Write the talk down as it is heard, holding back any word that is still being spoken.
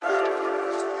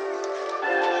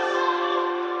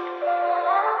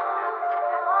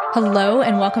Hello,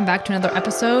 and welcome back to another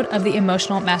episode of the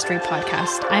Emotional Mastery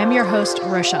Podcast. I am your host,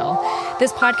 Rochelle.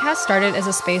 This podcast started as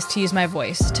a space to use my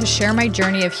voice, to share my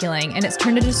journey of healing, and it's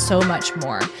turned into so much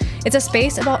more. It's a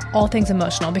space about all things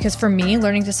emotional because for me,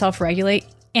 learning to self-regulate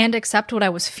and accept what I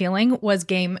was feeling was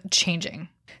game-changing.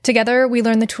 Together, we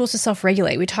learn the tools to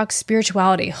self-regulate. We talk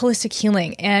spirituality, holistic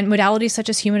healing, and modalities such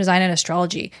as human design and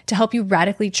astrology to help you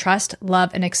radically trust, love,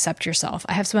 and accept yourself.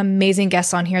 I have some amazing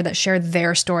guests on here that share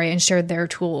their story and share their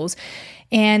tools.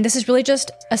 And this is really just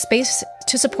a space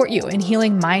to support you in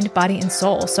healing mind, body, and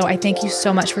soul. So I thank you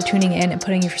so much for tuning in and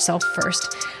putting yourself first.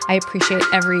 I appreciate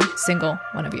every single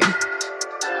one of you.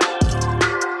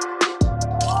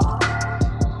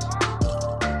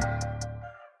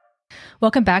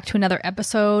 Welcome back to another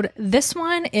episode. This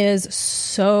one is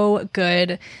so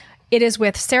good. It is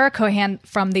with Sarah Cohan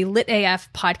from the Lit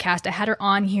AF podcast. I had her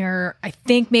on here, I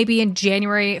think maybe in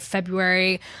January,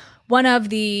 February. One of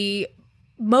the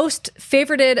most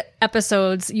favorited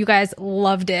episodes. You guys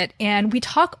loved it. And we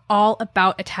talk all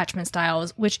about attachment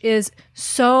styles, which is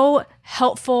so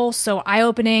helpful, so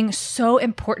eye-opening, so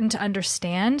important to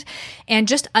understand. And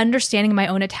just understanding my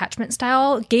own attachment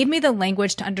style gave me the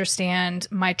language to understand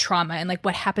my trauma and like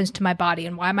what happens to my body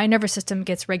and why my nervous system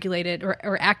gets regulated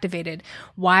or activated,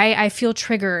 why I feel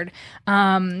triggered.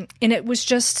 And it was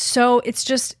just so,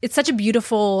 it's such a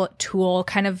beautiful tool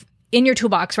kind of in your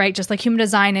toolbox, right? Just like human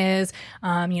design is,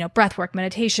 breath work,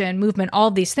 meditation, movement, all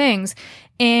of these things.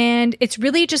 And it's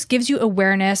really just gives you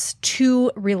awareness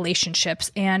to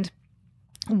relationships and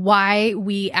why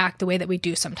we act the way that we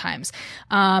do sometimes.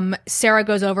 Sarah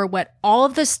goes over what all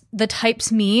of the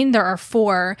types mean. There are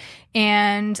 4.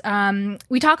 And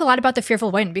we talk a lot about the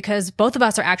fearful avoidant because both of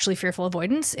us are actually fearful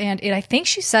avoidants. And I think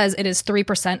she says it is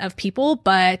 3% of people,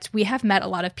 but we have met a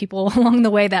lot of people along the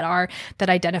way that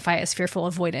identify as fearful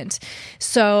avoidant.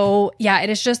 So yeah,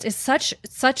 it's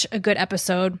such a good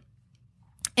episode.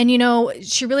 And,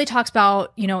 she really talks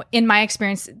about, in my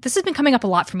experience, this has been coming up a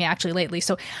lot for me actually lately.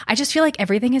 So I just feel like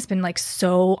everything has been like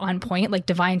so on point, like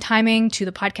divine timing to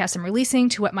the podcast I'm releasing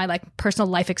to what my like personal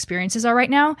life experiences are right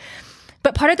now.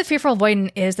 But part of the fearful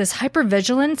avoidant is this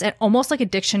hypervigilance and almost like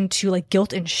addiction to like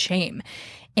guilt and shame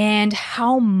and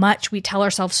how much we tell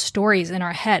ourselves stories in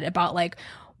our head about like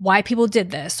why people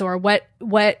did this or what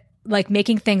like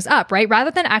making things up, right?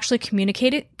 Rather than actually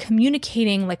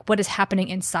communicating like what is happening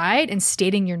inside and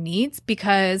stating your needs,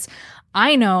 because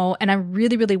I know, and I'm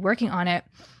really, really working on it,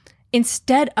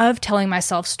 instead of telling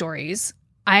myself stories,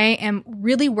 I am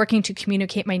really working to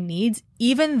communicate my needs,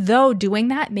 even though doing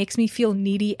that makes me feel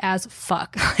needy as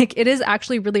fuck. Like it is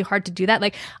actually really hard to do that.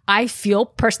 Like I feel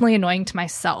personally annoying to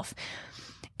myself.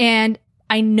 And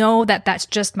I know that that's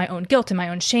just my own guilt and my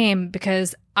own shame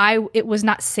because it was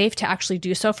not safe to actually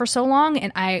do so for so long.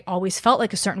 And I always felt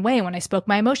like a certain way when I spoke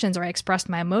my emotions or I expressed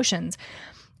my emotions.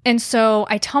 And so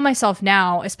I tell myself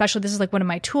now, especially this is like one of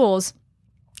my tools,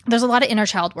 there's a lot of inner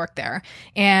child work there.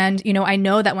 And, I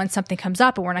know that when something comes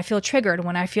up or when I feel triggered,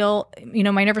 when I feel,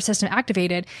 my nervous system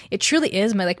activated, it truly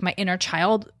is my inner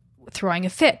child throwing a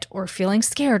fit or feeling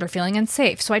scared or feeling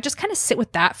unsafe. So I just kind of sit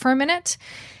with that for a minute.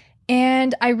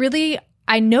 And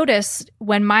I notice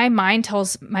when my mind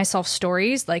tells myself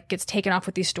stories, like gets taken off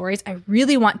with these stories, I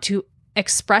really want to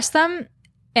express them.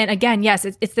 And again, yes,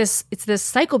 it's this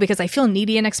cycle because I feel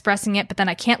needy in expressing it, but then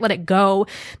I can't let it go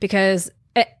because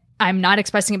I'm not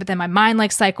expressing it, but then my mind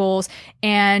like cycles.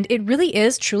 And it really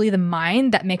is truly the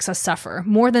mind that makes us suffer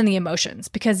more than the emotions.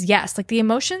 Because yes, like the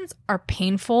emotions are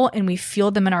painful and we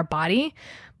feel them in our body,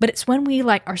 but it's when we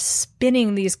like are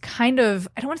spinning these kind of,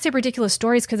 I don't want to say ridiculous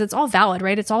stories because it's all valid,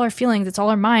 right? It's all our feelings, it's all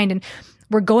our mind. And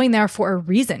we're going there for a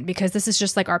reason because this is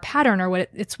just like our pattern or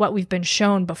it's what we've been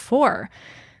shown before.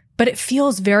 But it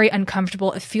feels very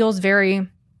uncomfortable. It feels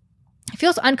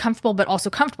uncomfortable, but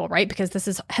also comfortable, right? Because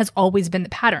this has always been the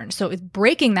pattern. So it's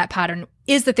breaking that pattern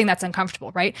is the thing that's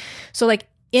uncomfortable, right? So like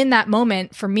in that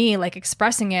moment for me, like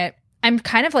expressing it, I'm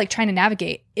kind of like trying to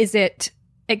navigate. Is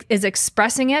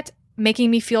expressing it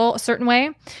making me feel a certain way,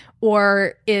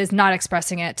 or is not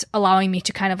expressing it allowing me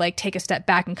to kind of like take a step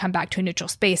back and come back to a neutral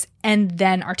space and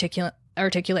then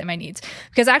articulate my needs?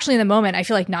 Because actually in the moment, I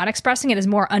feel like not expressing it is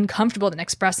more uncomfortable than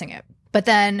expressing it. But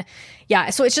then,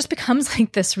 yeah, so it just becomes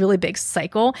like this really big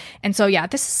cycle. And so, yeah,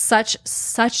 this is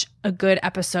such a good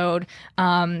episode.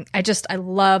 I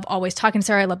love always talking to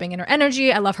Sarah. I love being in her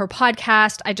energy. I love her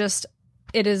podcast.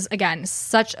 It is, again,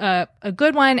 such a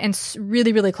good one and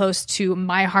really, really close to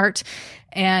my heart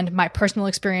and my personal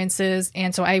experiences.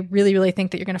 And so I really, really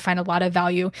think that you're going to find a lot of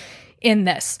value in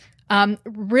this.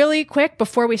 Really quick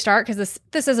before we start, because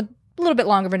this is a little bit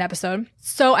longer of an episode.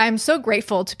 So I'm so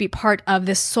grateful to be part of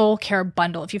this soul care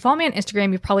bundle. If you follow me on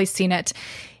Instagram, you've probably seen it.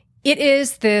 It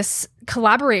is this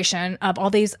collaboration of all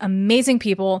these amazing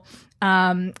people.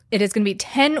 It is going to be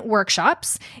 10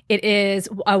 workshops. It is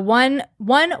a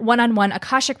one-on-one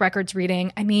Akashic Records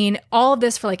reading. I mean, all of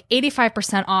this for like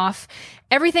 85% off.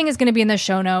 Everything is going to be in the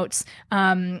show notes.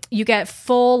 You get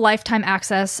full lifetime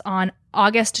access on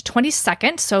August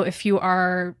 22nd. So if you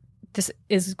are this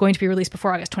is going to be released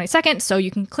before August 22nd. So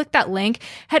you can click that link,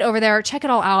 head over there, check it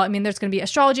all out. I mean, there's going to be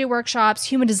astrology workshops,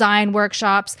 human design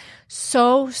workshops,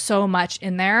 so much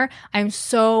in there. I'm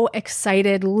so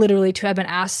excited literally to have been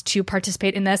asked to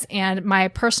participate in this. And my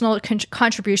personal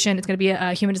contribution is going to be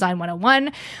a human design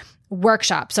 101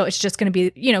 workshop. So it's just going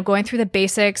to be, going through the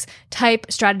basics, type,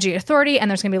 strategy, authority,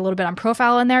 and there's going to be a little bit on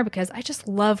profile in there because I just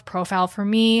love profile for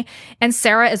me. And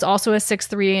Sarah is also a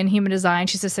 6'3" in human design.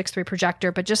 She's a 6'3"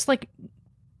 projector, but just like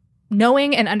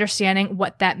knowing and understanding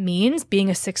what that means, being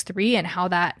a 6'3", and how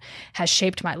that has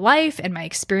shaped my life and my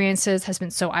experiences has been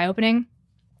so eye-opening.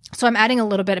 So I'm adding a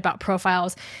little bit about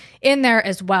profiles in there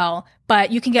as well,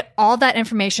 but you can get all that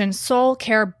information, Soul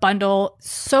Care Bundle,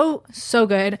 so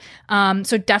good.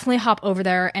 So definitely hop over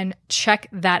there and check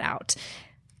that out.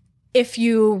 If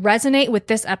you resonate with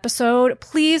this episode,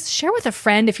 please share with a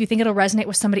friend if you think it'll resonate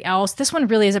with somebody else. This one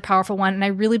really is a powerful one, and I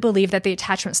really believe that the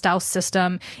attachment style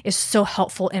system is so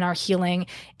helpful in our healing.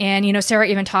 And, Sarah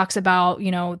even talks about,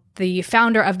 the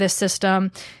founder of this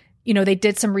system, they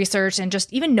did some research, and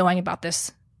just even knowing about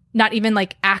this, not even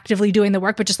like actively doing the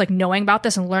work, but just like knowing about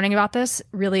this and learning about this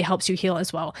really helps you heal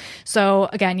as well. So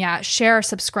again, share,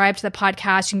 subscribe to the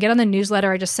podcast. You can get on the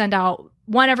newsletter. I just send out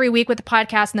one every week with the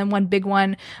podcast, and then one big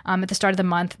one at the start of the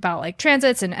month about like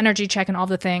transits and energy check and all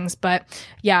the things. But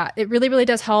it really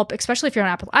does help, especially if you're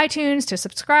on Apple iTunes, to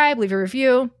subscribe, leave a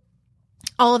review.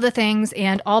 All of the things,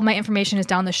 and all my information is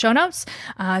down in the show notes.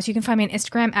 So you can find me on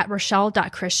Instagram at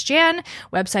Rochelle.Christian.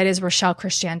 Website is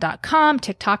RochelleChristian.com.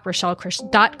 TikTok,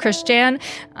 Rochelle.Christian.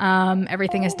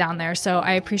 Everything is down there. So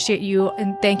I appreciate you,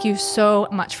 and thank you so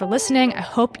much for listening. I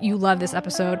hope you love this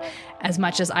episode as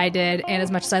much as I did, and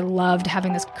as much as I loved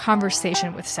having this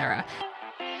conversation with Sarah.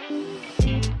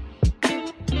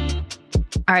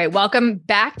 All right, welcome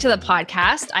back to the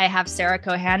podcast. I have Sarah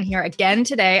Cohan here again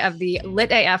today of the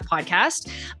Lit AF podcast.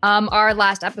 Our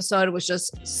last episode was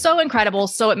just so incredible,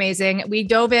 so amazing. We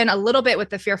dove in a little bit with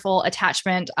the fearful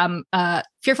avoidant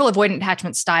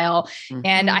attachment style. Mm-hmm.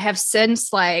 And I have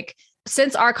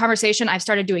since our conversation, I've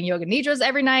started doing yoga nidras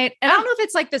every night. And I don't know if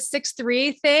it's like the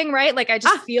 6'3" thing, right? Like I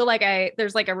just feel like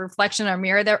there's like a reflection or a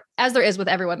mirror there, as there is with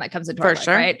everyone that comes into our life,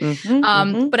 right?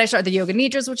 Mm-hmm, But I started the yoga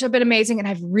nidras, which have been amazing. And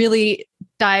I've really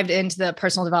dived into the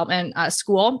personal development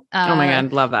school. Oh my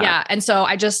God, love that. Yeah. And so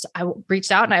I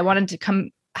reached out and I wanted to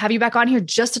come have you back on here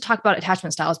just to talk about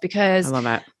attachment styles, because I love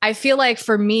that. I feel like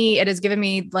for me, it has given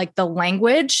me like the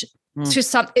language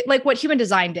to like what human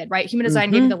design did, right? Human design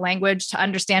gave me the language to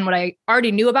understand what I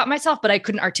already knew about myself, but I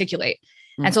couldn't articulate.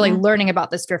 And so like learning about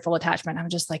this fearful attachment, I'm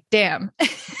just like, damn, it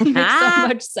makes so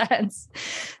much sense.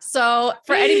 So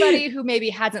for anybody who maybe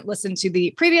hasn't listened to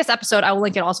the previous episode, I will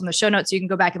link it also in the show notes. So you can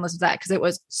go back and listen to that because it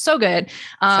was so good.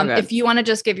 If you want to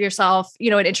just give yourself,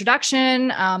 an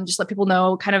introduction, just let people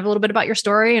know kind of a little bit about your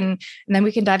story, and then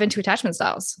we can dive into attachment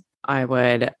styles. I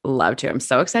would love to. I'm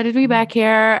so excited to be back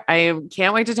here. I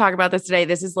can't wait to talk about this today.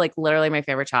 This is like literally my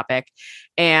favorite topic.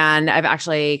 And I've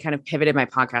actually kind of pivoted my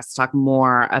podcast to talk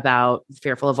more about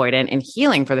fearful avoidant and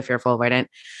healing for the fearful avoidant,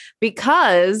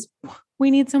 because we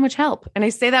need so much help. And I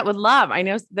say that with love. I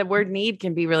know the word need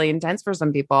can be really intense for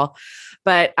some people,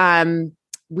 but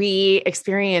we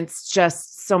experience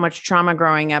just so much trauma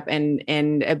growing up,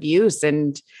 and abuse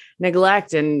and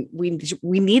neglect. And we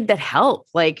need that help.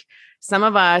 Like, some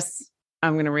of us,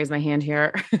 I'm going to raise my hand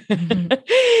here,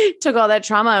 took all that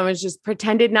trauma and was just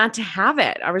pretended not to have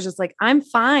it. I was just like, I'm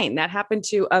fine. That happened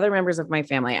to other members of my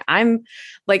family. I'm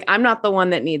not the one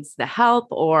that needs the help,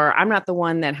 or I'm not the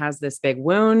one that has this big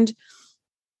wound,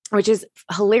 which is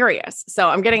hilarious. So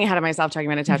I'm getting ahead of myself talking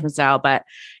about attachment style, but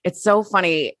it's so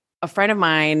funny. A friend of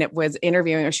mine was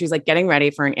interviewing, or she was like getting ready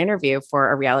for an interview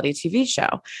for a reality TV show.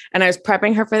 And I was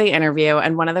prepping her for the interview.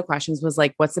 And one of the questions was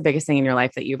like, what's the biggest thing in your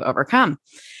life that you've overcome?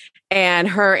 And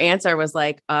her answer was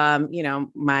like,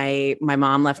 my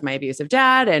mom left my abusive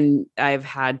dad, and I've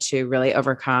had to really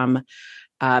overcome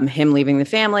him leaving the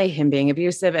family, him being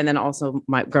abusive, and then also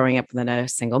growing up with a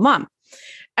single mom.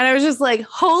 And I was just like,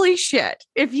 holy shit.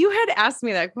 If you had asked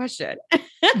me that question 10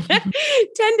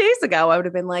 days ago, I would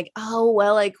have been like, oh,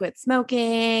 well, I quit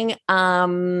smoking.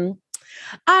 I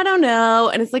don't know.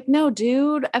 And it's like, no,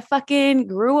 dude, I fucking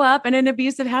grew up in an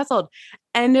abusive household.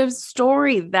 End of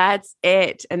story. That's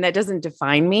it. And that doesn't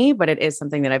define me, but it is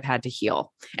something that I've had to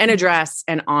heal and address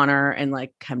and honor and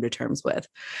like come to terms with.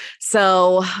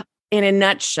 So in a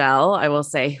nutshell, I will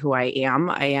say who I am.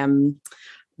 I am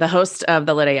the host of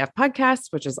the Lit AF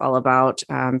podcast, which is all about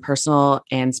personal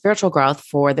and spiritual growth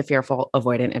for the fearful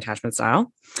avoidant attachment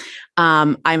style.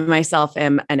 I myself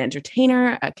am an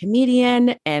entertainer, a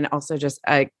comedian, and also just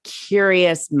a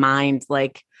curious mind.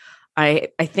 Like I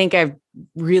think I've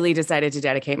really decided to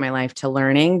dedicate my life to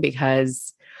learning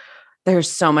because there's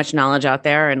so much knowledge out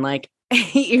there. And like,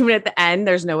 even at the end,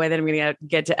 there's no way that I'm going to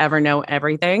get to ever know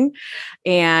everything.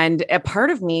 And a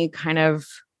part of me kind of,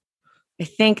 I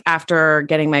think after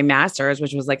getting my master's,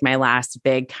 which was like my last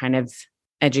big kind of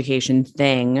education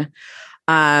thing,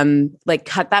 like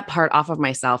cut that part off of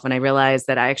myself. And I realized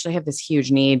that I actually have this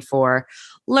huge need for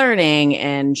learning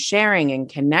and sharing and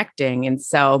connecting. And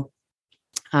so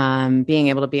being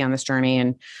able to be on this journey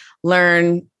and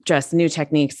learn just new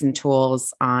techniques and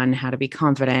tools on how to be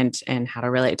confident and how to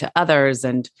relate to others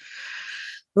and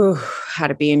how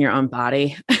to be in your own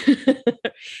body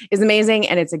is amazing.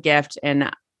 And it's a gift.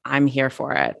 And I'm here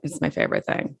for it. It's my favorite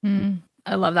thing.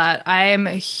 I love that. I'm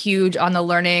huge on the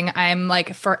learning. I'm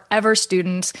like forever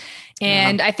student.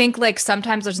 And I think like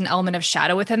sometimes there's an element of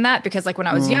shadow within that because like when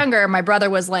I was younger, my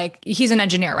brother was like, he's an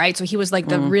engineer, right? So he was like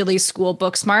the really school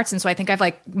book smarts. And so I think I've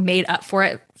like made up for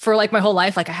it for like my whole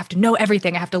life. Like I have to know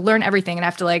everything. I have to learn everything and I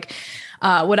have to like,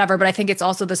 whatever. But I think it's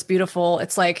also this beautiful,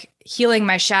 it's like healing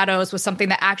my shadows with something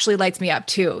that actually lights me up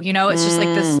too. You know, it's just like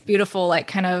this beautiful, like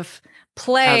kind of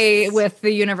play with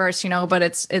the universe, you know,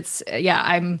 but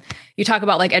you talk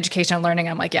about like education and learning.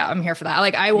 I'm like, yeah, I'm here for that.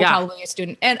 Like I will probably be a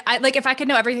student and I like, if I could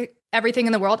know everything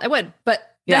in the world, I would, but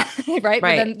right. But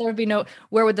then there would be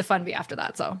where would the fun be after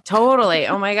that? So totally.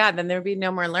 Oh my God. Then there'd be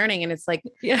no more learning. And it's like,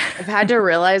 I've had to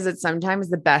realize that sometimes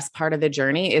the best part of the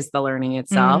journey is the learning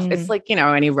itself. It's like, you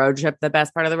know, any road trip, the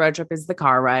best part of the road trip is the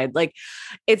car ride. Like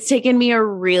it's taken me a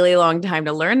really long time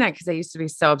to learn that because I used to be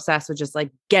so obsessed with just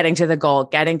like getting to the goal,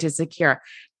 getting to secure,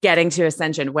 getting to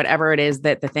ascension, whatever it is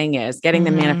that the thing is, getting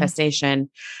the manifestation.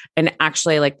 And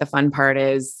actually like the fun part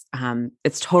is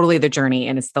it's totally the journey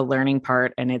and it's the learning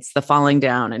part and it's the falling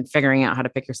down and figuring out how to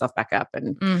pick yourself back up.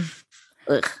 And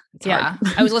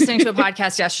I was listening to a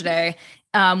podcast yesterday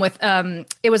with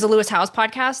it was a Lewis Howes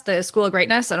podcast, the School of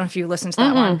Greatness. I don't know if you listened to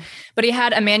that one, but he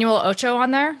had Emmanuel Ocho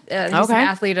on there. He's an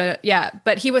athlete.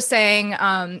 But he was saying,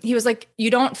 he was like,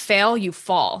 you don't fail, you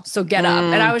fall. So get up.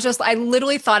 And I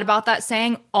literally thought about that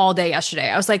saying all day yesterday.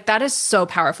 I was like, that is so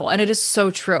powerful. And it is so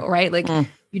true, right? Like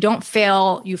you don't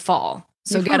fail, you fall.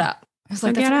 So get up. I was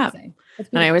like, get up.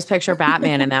 And I always picture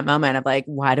Batman in that moment of like,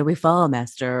 why do we fall,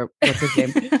 Master? What's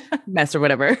his name? Master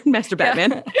whatever, Master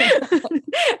Batman.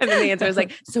 And then the answer is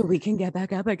like, so we can get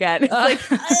back up again. It's like,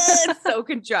 it's so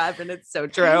contrived and it's so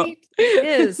true. Right? It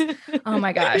is. Oh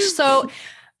my gosh. So,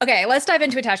 okay, let's dive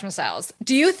into attachment styles.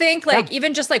 Do you think like,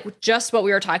 even just what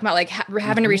we were talking about, like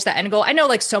having to reach that end goal? I know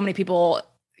like so many people,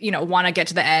 you know, want to get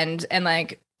to the end and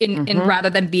like, in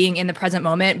rather than being in the present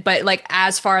moment. But like,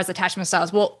 as far as attachment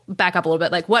styles, we'll back up a little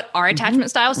bit. Like what are attachment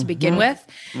styles to begin with?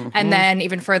 And then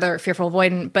even further fearful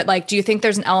avoidant. But like, do you think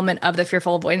there's an element of the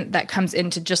fearful avoidant that comes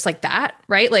into just like that,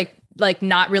 right? Like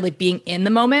not really being in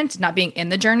the moment, not being in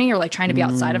the journey or like trying to be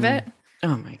outside of it?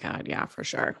 Oh my God. Yeah, for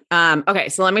sure. Okay.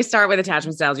 So let me start with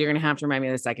attachment styles. You're going to have to remind me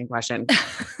of the second question.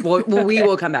 We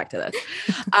will come back to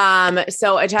this.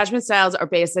 So attachment styles are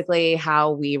basically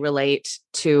how we relate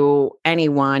to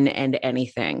anyone and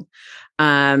anything.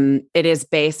 It is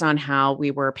based on how we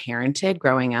were parented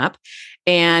growing up.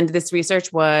 And this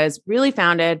research was really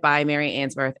founded by Mary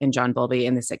Ainsworth and John Bowlby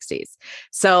in the 60s.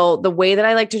 So the way that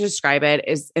I like to describe it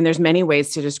is, and there's many ways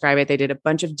to describe it. They did a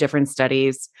bunch of different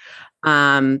studies.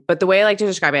 But the way I like to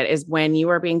describe it is when you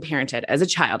are being parented as a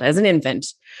child, as an infant,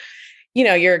 you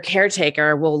know, your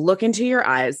caretaker will look into your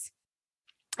eyes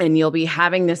and you'll be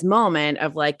having this moment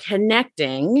of like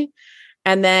connecting.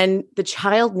 And then the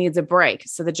child needs a break.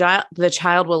 So the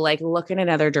child will like look in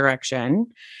another direction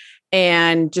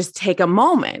and just take a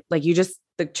moment. Like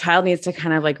the child needs to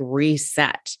kind of like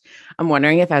reset. I'm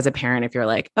wondering if as a parent, if you're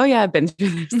like, oh yeah, I've been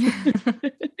through this.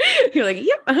 You're like,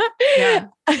 yep. Yeah.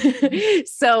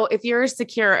 So if you're a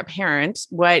secure parent,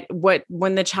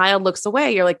 when the child looks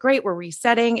away, you're like, great, we're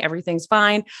resetting. Everything's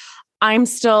fine. I'm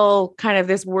still kind of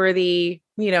this worthy,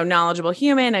 you know, knowledgeable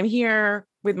human. I'm here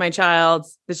with my child.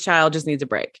 This child just needs a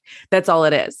break. That's all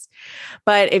it is.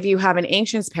 But if you have an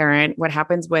anxious parent, what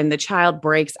happens when the child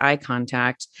breaks eye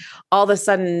contact, all of a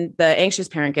sudden the anxious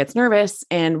parent gets nervous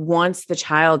and wants the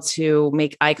child to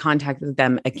make eye contact with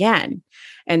them again.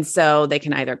 And so they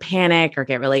can either panic or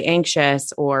get really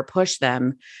anxious or push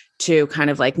them to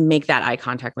kind of like make that eye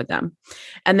contact with them.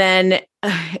 And then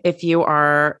if you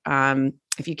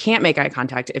can't make eye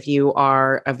contact, if you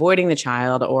are avoiding the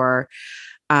child or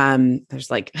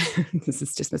there's like, this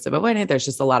is dismissive avoidant. There's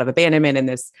just a lot of abandonment in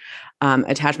this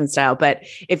attachment style. But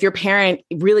if your parent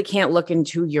really can't look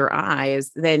into your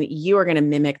eyes, then you are going to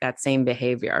mimic that same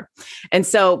behavior. And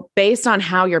so based on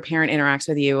how your parent interacts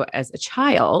with you as a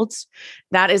child,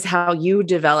 that is how you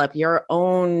develop your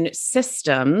own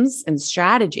systems and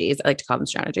strategies. I like to call them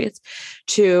strategies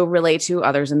to relate to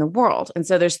others in the world. And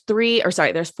so there's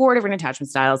four different attachment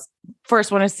styles.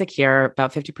 First one is secure.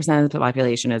 About 50% of the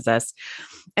population is this.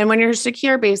 And when you're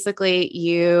secure, basically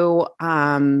you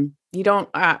don't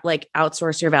like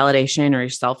outsource your validation or your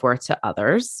self-worth to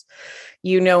others.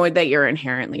 You know that you're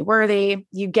inherently worthy.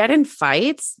 You get in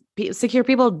fights. Secure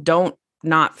people don't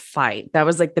not fight. That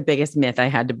was like the biggest myth I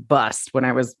had to bust when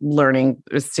I was learning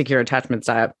secure attachment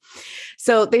style.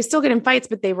 So they still get in fights,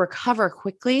 but they recover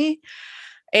quickly.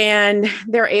 And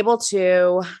they're able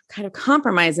to kind of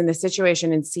compromise in the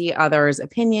situation and see others'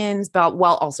 opinions, but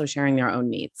while also sharing their own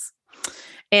needs.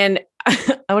 And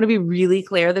I want to be really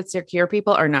clear that secure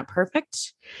people are not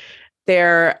perfect.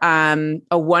 They're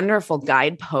a wonderful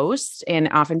guidepost. And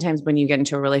oftentimes when you get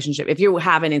into a relationship, if you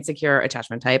have an insecure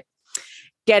attachment type,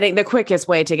 getting the quickest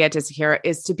way to get to secure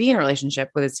is to be in a relationship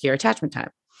with a secure attachment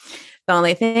type. The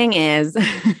only thing is,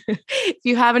 if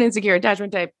you have an insecure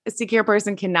attachment type, a secure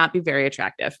person cannot be very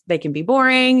attractive. They can be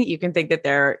boring. You can think that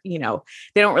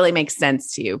they don't really make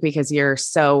sense to you because you're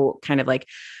so kind of like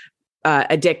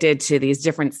addicted to these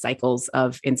different cycles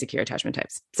of insecure attachment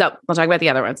types. So we'll talk about the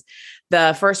other ones.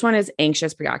 The first one is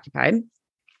anxious preoccupied.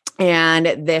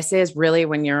 And this is really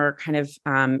when you're kind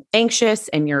of anxious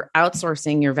and you're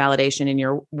outsourcing your validation and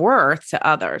your worth to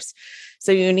others.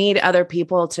 So you need other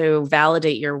people to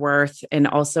validate your worth and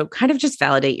also kind of just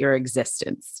validate your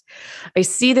existence. I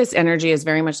see this energy as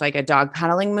very much like a dog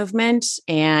paddling movement.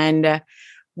 And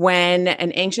when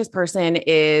an anxious person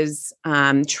is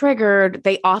triggered,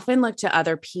 they often look to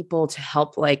other people to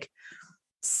help like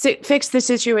fix the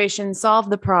situation, solve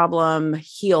the problem,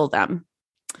 heal them.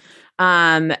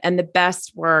 And the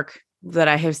best work that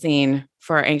I have seen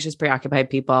for anxious, preoccupied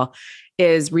people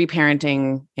is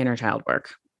reparenting inner child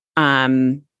work.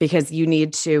 Because you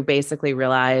need to basically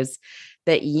realize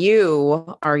that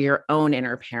you are your own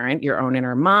inner parent, your own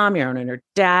inner mom, your own inner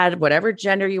dad, whatever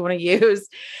gender you want to use.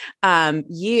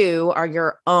 You are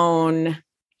your own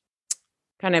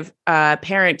kind of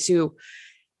parent to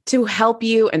help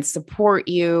you and support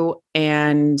you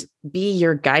and be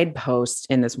your guidepost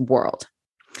in this world.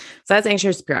 So that's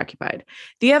anxious preoccupied.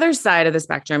 The other side of the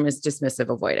spectrum is dismissive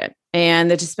avoidant. And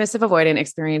the dismissive avoidant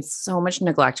experienced so much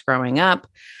neglect growing up.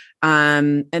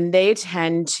 And they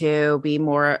tend to be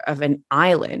more of an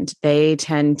island. They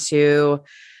tend to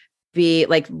be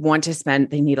like,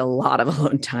 they need a lot of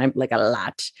alone time, like a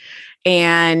lot.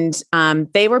 And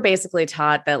they were basically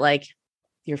taught that like,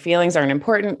 your feelings aren't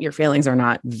important. Your feelings are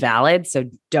not valid. So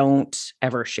don't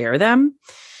ever share them.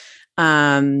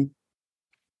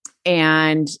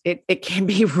 And it can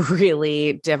be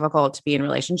really difficult to be in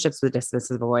relationships with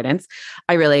dismissive avoidance.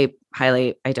 I really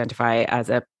highly identify as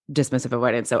a dismissive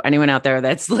avoidance. So anyone out there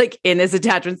that's like in this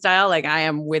attachment style, like I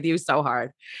am with you so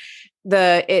hard.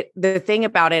 The thing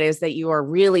about it is that you are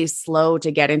really slow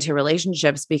to get into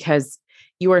relationships because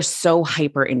you are so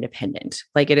hyper independent.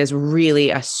 Like it is really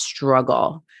a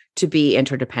struggle to be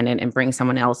interdependent and bring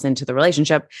someone else into the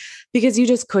relationship because you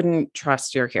just couldn't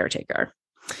trust your caretaker.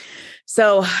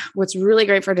 So what's really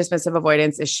great for dismissive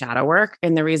avoidance is shadow work.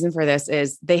 And the reason for this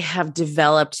is they have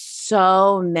developed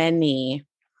so many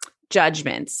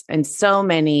judgments and so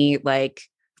many like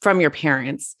from your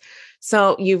parents.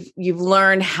 So you've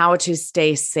learned how to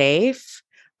stay safe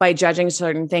by judging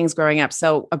certain things growing up.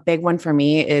 So a big one for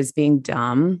me is being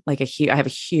dumb. Like I have a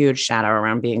huge shadow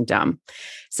around being dumb.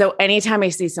 So anytime I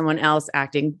see someone else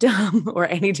acting dumb or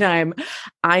anytime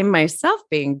I'm myself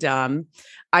being dumb,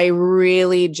 I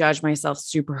really judge myself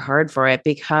super hard for it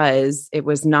because it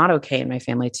was not okay in my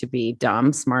family to be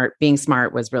dumb. Being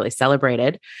smart was really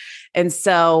celebrated. And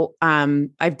so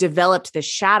I've developed this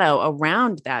shadow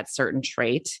around that certain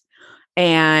trait.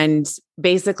 And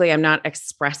basically, I'm not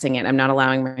expressing it. I'm not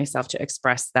allowing myself to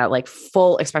express that like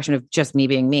full expression of just me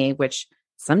being me, which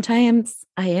sometimes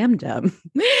I am dumb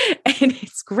and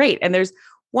it's great. And there's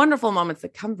wonderful moments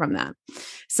that come from that.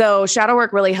 So shadow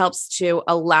work really helps to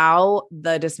allow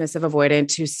the dismissive avoidant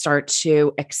to start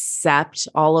to accept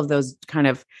all of those kind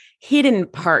of hidden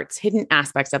parts, hidden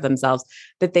aspects of themselves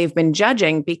that they've been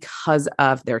judging because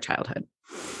of their childhood.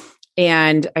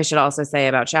 And I should also say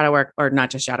about shadow work, or not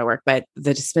just shadow work, but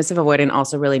the dismissive avoidant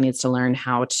also really needs to learn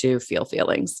how to feel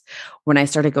feelings. When I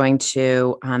started going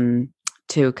to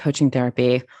coaching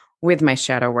therapy with my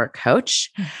shadow work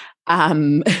coach,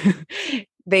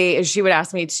 she would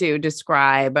ask me to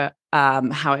describe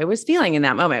how I was feeling in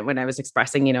that moment when I was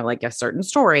expressing, like a certain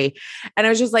story. And I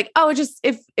was just like, oh,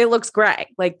 if it looks gray,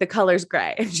 like the color's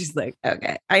gray. And she's like,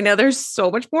 okay, I know there's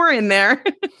so much more in there.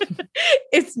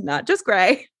 It's not just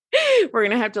gray. We're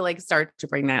going to have to like start to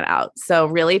bring that out. So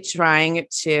really trying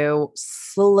to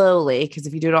slowly, because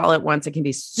if you do it all at once, it can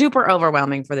be super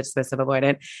overwhelming for the dismissive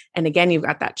avoidant. And again, you've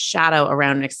got that shadow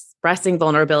around expressing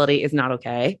vulnerability is not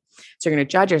okay. So you're going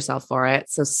to judge yourself for it.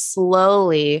 So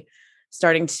slowly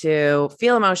starting to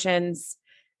feel emotions,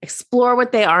 explore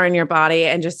what they are in your body,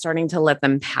 and just starting to let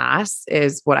them pass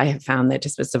is what I have found that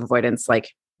dismissive avoidants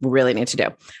like really need to do.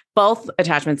 Both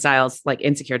attachment styles, like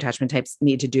insecure attachment types,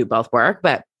 need to do both work,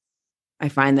 but I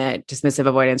find that dismissive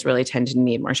avoidants really tend to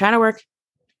need more shadow work.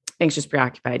 Anxious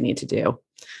preoccupied need to do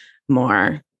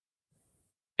more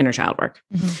inner child work.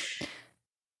 Mm-hmm.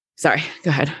 Sorry, go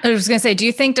ahead. I was going to say, do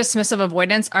you think dismissive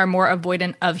avoidants are more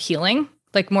avoidant of healing?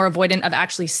 Like more avoidant of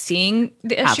actually seeing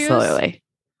the issues? Absolutely.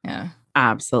 Yeah.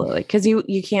 Absolutely. Because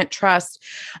you can't trust.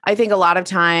 I think a lot of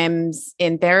times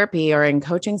in therapy or in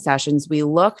coaching sessions, we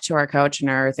look to our coach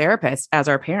and our therapist as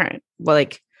our parent.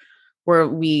 Like, where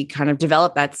we kind of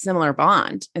develop that similar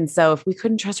bond. And so if we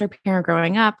couldn't trust our parent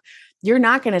growing up, you're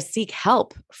not going to seek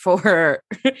help for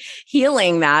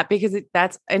healing that because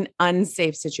that's an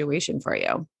unsafe situation for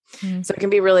you. Mm-hmm. So it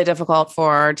can be really difficult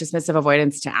for dismissive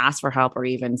avoidants to ask for help or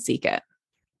even seek it.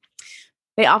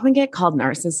 They often get called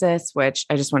narcissists, which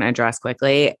I just want to address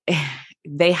quickly.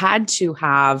 They had to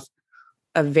have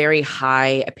a very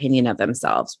high opinion of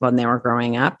themselves when they were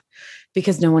growing up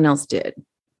because no one else did.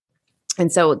 And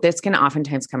so this can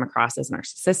oftentimes come across as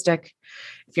narcissistic.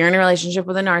 If you're in a relationship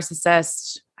with a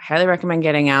narcissist, I highly recommend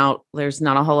getting out. There's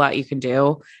not a whole lot you can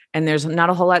do. And there's not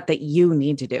a whole lot that you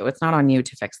need to do. It's not on you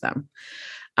to fix them.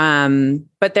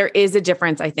 But there is a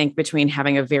difference, I think, between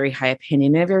having a very high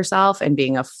opinion of yourself and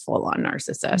being a full-on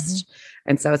narcissist. Mm-hmm.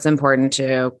 And so it's important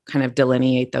to kind of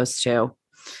delineate those two.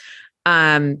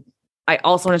 I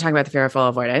also want to talk about the fearful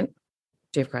avoidant.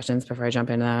 Do you have questions before I jump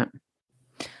into that?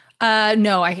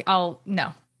 No,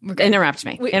 no. Interrupt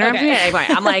me. Interrupt me at any point.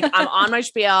 I'm like, I'm on my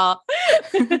spiel.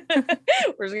 We're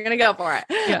just going to go for it.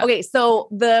 Yeah. Okay. So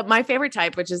my favorite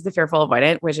type, which is the fearful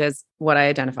avoidant, which is what I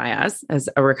identify as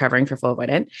a recovering fearful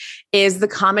avoidant, is the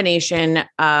combination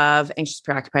of anxious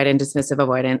preoccupied and dismissive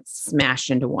avoidant smashed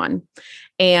into one.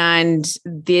 And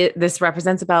this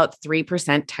represents about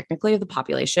 3% technically of the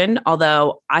population,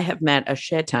 although I have met a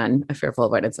shit ton of fearful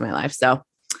avoidants in my life. So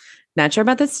not sure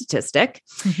about the statistic,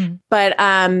 mm-hmm. but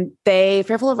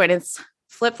fearful avoidants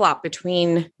flip-flop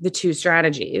between the two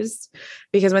strategies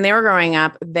because when they were growing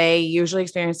up, they usually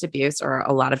experienced abuse or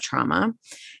a lot of trauma.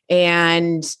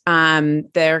 And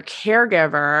their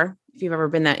caregiver, if you've ever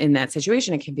been in that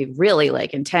situation, it can be really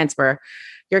like intense where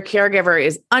your caregiver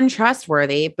is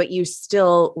untrustworthy, but you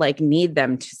still like need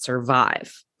them to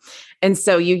survive. And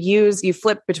so you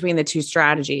flip between the two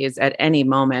strategies at any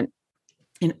moment.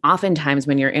 And oftentimes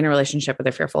when you're in a relationship with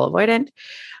a fearful avoidant,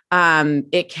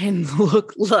 it can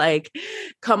look like,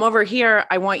 come over here.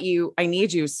 I want you. I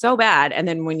need you so bad. And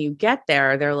then when you get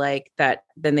there, they're like that.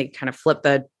 Then they kind of flip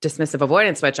the dismissive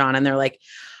avoidance switch on and they're like,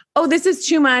 oh, this is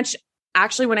too much.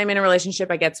 Actually, when I'm in a relationship,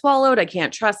 I get swallowed. I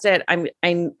can't trust it.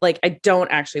 I'm like, I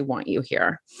don't actually want you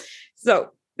here.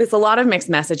 So it's a lot of mixed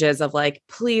messages of like,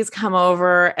 please come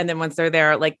over. And then once they're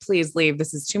there, like, please leave.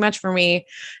 This is too much for me.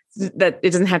 That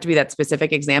it doesn't have to be that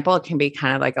specific example. It can be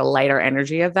kind of like a lighter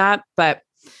energy of that, but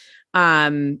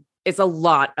it's a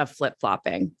lot of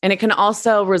flip-flopping. And it can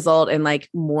also result in like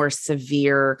more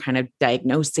severe kind of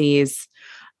diagnoses,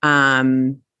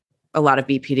 a lot of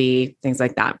BPD, things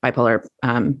like that. Bipolar,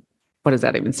 what does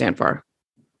that even stand for?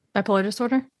 Bipolar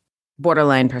disorder?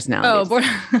 Borderline personality.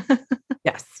 Oh,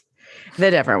 yes.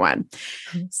 The different one.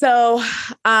 So,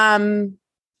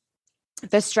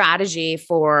 the strategy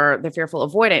for the fearful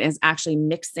avoidant is actually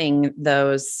mixing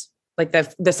those, like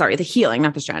the healing,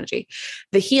 not the strategy.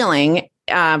 The healing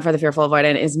for the fearful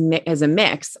avoidant is a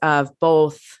mix of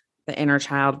both the inner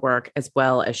child work as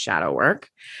well as shadow work.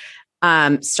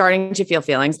 Starting to feel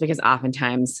feelings because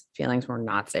oftentimes feelings were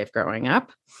not safe growing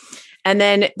up. And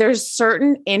then there's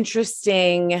certain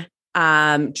interesting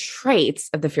traits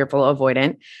of the fearful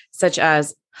avoidant, such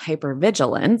as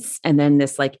hypervigilance, and then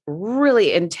this like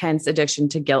really intense addiction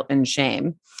to guilt and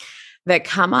shame that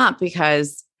come up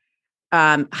because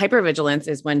hypervigilance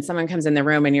is when someone comes in the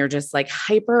room and you're just like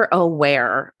hyper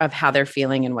aware of how they're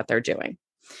feeling and what they're doing.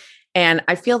 And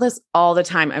I feel this all the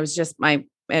time. I was just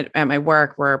at my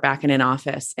work, we're back in an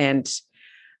office and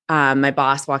my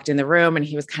boss walked in the room and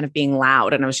he was kind of being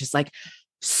loud. And I was just like,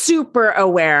 super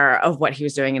aware of what he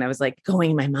was doing. And I was like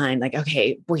going in my mind, like,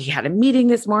 okay, we had a meeting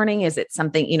this morning. Is it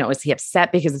something, is he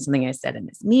upset because of something I said in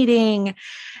this meeting?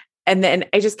 And then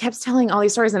I just kept telling all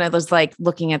these stories. And I was like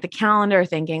looking at the calendar,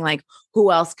 thinking like,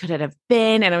 who else could it have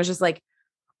been? And I was just like,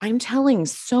 I'm telling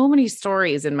so many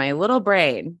stories in my little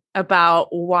brain about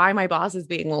why my boss is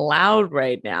being loud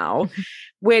right now,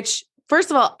 which first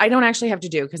of all, I don't actually have to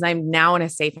do because I'm now in a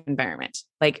safe environment.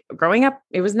 Like growing up,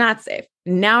 it was not safe.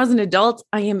 Now as an adult,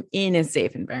 I am in a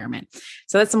safe environment.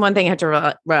 So that's the one thing I have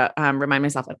to remind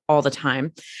myself of all the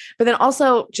time. But then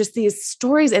also just these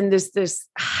stories and this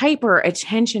hyper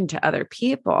attention to other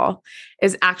people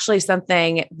is actually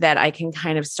something that I can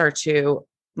kind of start to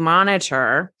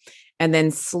monitor and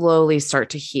then slowly start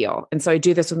to heal. And so I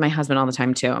do this with my husband all the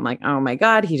time too. I'm like, oh my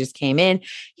God, he just came in.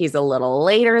 He's a little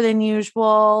later than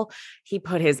usual. He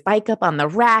put his bike up on the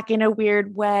rack in a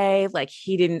weird way. Like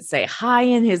he didn't say hi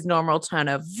in his normal tone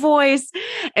of voice.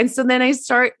 And so then I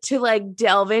start to like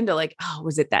delve into like, oh,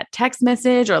 was it that text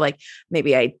message? Or like,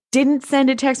 maybe I didn't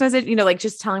send a text message, like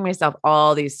just telling myself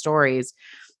all these stories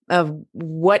of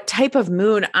what type of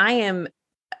mood I am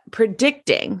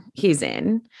predicting he's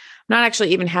in, not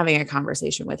actually even having a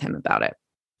conversation with him about it.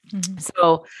 Mm-hmm.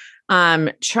 So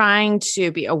trying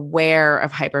to be aware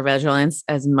of hypervigilance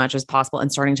as much as possible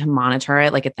and starting to monitor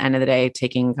it. Like at the end of the day,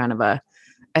 taking kind of a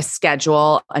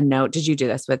schedule, a note. Did you do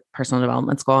this with personal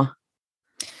development school?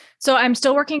 So I'm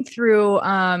still working through,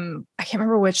 I can't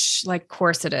remember which like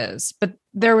course it is, but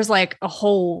there was like a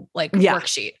whole like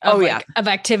worksheet of, of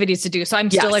activities to do. So I'm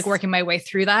still like working my way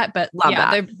through that, but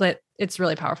but it's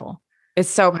really powerful. It's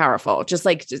so powerful. Just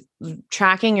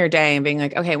tracking your day and being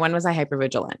like, okay, when was I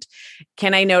hypervigilant?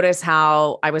 Can I notice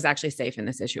how I was actually safe in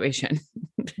this situation?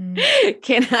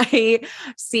 Can I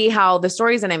see how the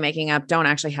stories that I'm making up don't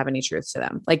actually have any truth to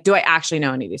them? Like, do I actually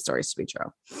know any of these stories to be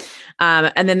true?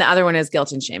 And then the other one is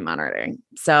guilt and shame monitoring.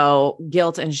 So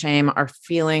guilt and shame are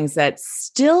feelings that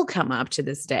still come up to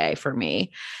this day for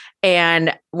me.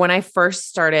 And when I first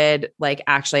started, like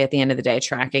actually at the end of the day,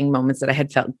 tracking moments that I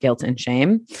had felt guilt and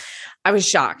shame, I was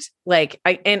shocked. Like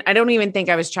I don't even think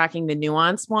I was tracking the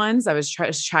nuanced ones. I was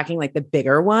tracking like the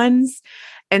bigger ones.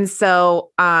 And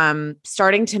so,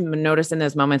 starting to notice in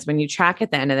those moments when you track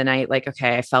at the end of the night, like,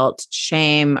 okay, I felt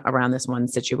shame around this one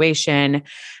situation.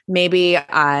 Maybe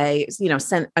I,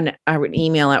 sent an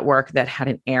email at work that had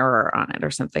an error on it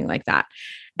or something like that.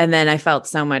 And then I felt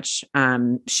so much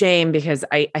shame because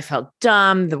I felt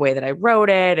dumb the way that I wrote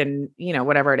it and,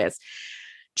 whatever it is.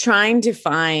 Trying to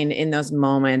find in those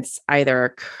moments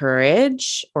either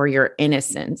courage or your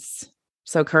innocence.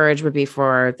 So courage would be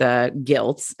for the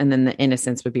guilt and then the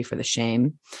innocence would be for the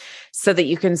shame, so that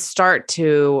you can start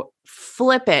to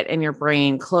flip it in your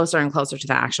brain closer and closer to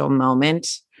the actual moment.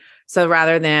 So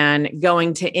rather than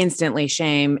going to instantly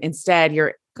shame, instead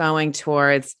you're going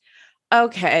towards,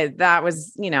 okay, that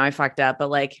was, I fucked up, but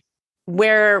like,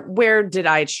 where did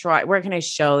I try? Where can I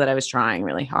show that I was trying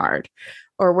really hard?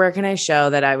 Or where can I show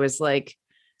that I was like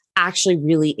actually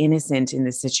really innocent in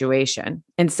this situation?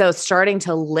 And so starting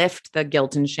to lift the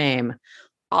guilt and shame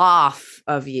off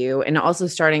of you, and also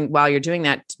starting while you're doing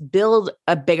that, to build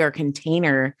a bigger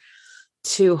container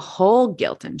to hold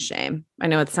guilt and shame. I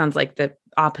know it sounds like the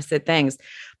opposite things,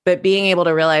 but being able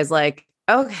to realize like,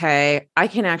 okay, I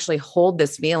can actually hold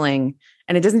this feeling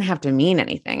and it doesn't have to mean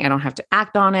anything. I don't have to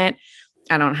act on it.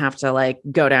 I don't have to like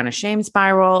go down a shame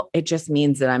spiral. It just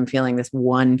means that I'm feeling this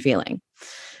one feeling,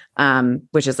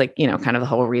 which is like, kind of the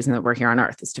whole reason that we're here on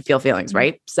earth is to feel feelings,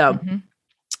 right? So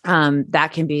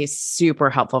that can be super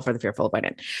helpful for the fearful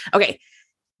avoidant. Okay.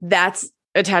 That's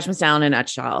attachment style in a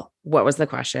nutshell. What was the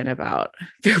question about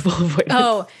fearful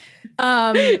avoidance?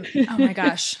 Oh my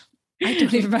gosh. I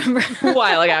don't even remember. A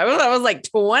while ago. That was like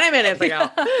 20 minutes ago.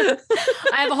 I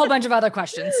have a whole bunch of other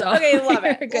questions. So okay, love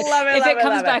it. Love it. If it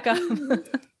comes back up.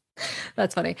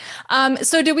 That's funny.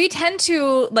 So do we tend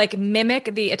to like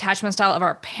mimic the attachment style of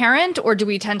our parent, or do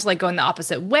we tend to like go in the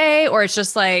opposite way? Or it's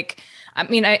just like, I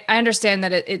mean, I understand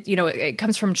that it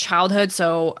comes from childhood.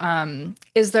 So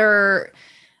is there,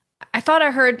 I thought I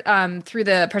heard through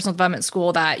the personal development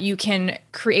school that you can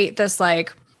create this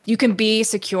like, you can be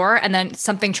secure and then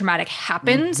something traumatic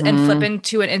happens and flip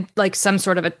into like some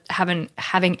sort of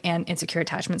having an insecure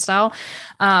attachment style.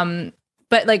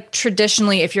 But like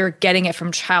traditionally, if you're getting it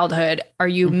from childhood, are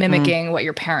you mimicking what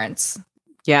your parents,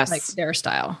 like their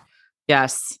style?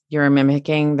 Yes, you're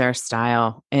mimicking their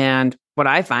style. And what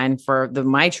I find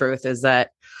my truth is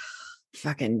that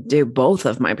fucking do both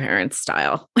of my parents'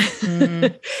 style.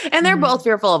 And they're both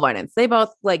fearful avoidance. They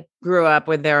both like grew up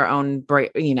with their own,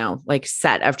 like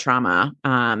set of trauma,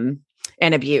 and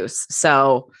abuse.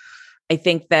 So I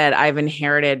think that I've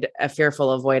inherited a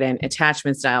fearful avoidant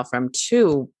attachment style from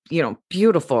two,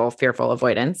 beautiful fearful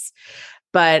avoidance.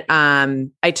 But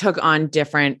I took on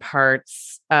different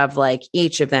parts of like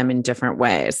each of them in different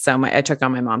ways. So I took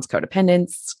on my mom's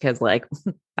codependence because like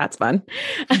that's fun.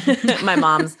 My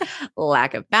mom's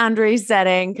lack of boundary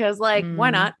setting because like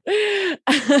why not?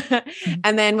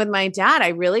 And then with my dad,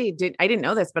 I didn't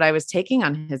know this, but I was taking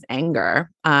on his anger.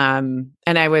 And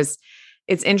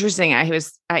it's interesting.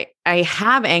 I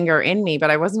have anger in me,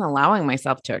 but I wasn't allowing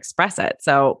myself to express it.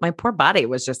 So my poor body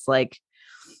was just like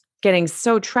getting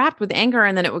so trapped with anger,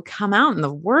 and then it would come out in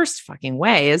the worst fucking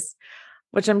ways,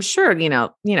 which I'm sure,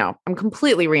 I'm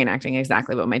completely reenacting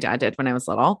exactly what my dad did when I was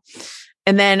little.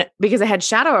 And then because I had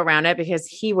shadow around it, because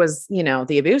he was,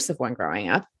 the abusive one growing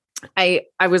up, I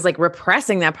was like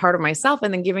repressing that part of myself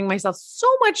and then giving myself so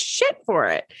much shit for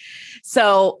it.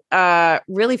 So,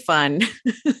 really fun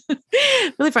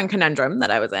conundrum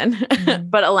that I was in,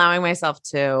 but allowing myself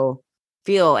to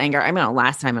feel anger. I mean,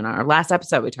 last time in our last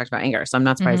episode, we talked about anger. So I'm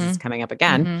not surprised it's coming up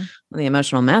again on the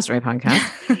Emotional Mastery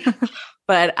podcast,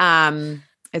 but,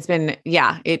 it's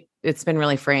been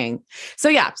really freeing.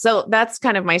 So that's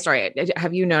kind of my story.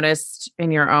 Have you noticed in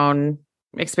your own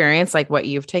experience, like what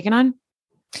you've taken on?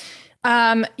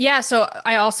 So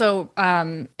I also,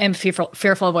 am fearful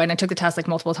avoidant. I took the test like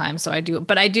multiple times. So I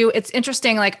do, it's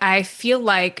interesting. Like, I feel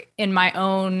like in my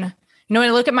own, when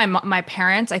I look at my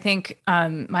parents, I think,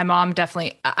 my mom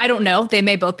definitely, I don't know, they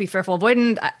may both be fearful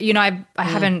avoidant. I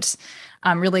haven't, I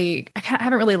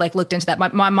haven't really like looked into that.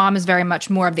 My mom is very much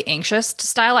more of the anxious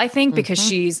style, I think, because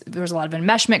there's a lot of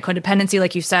enmeshment, codependency,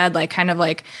 like you said, like kind of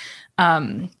like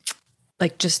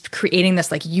just creating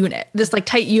this like unit, this like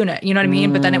tight unit, you know what I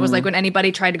mean? But then it was like when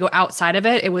anybody tried to go outside of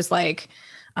it, it was like,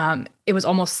 it was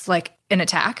almost like an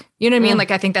attack, you know what I mean?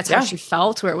 Like, I think that's how she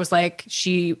felt, where it was like,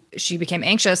 she became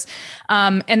anxious.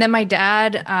 And then my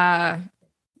dad,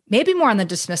 maybe more on the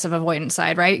dismissive avoidance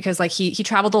side, right? Because like he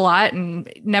traveled a lot and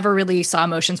never really saw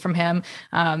emotions from him.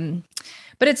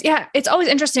 But it's always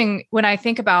interesting when I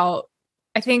think about,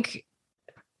 I think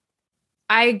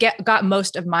I got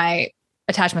most of my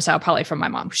attachment style probably from my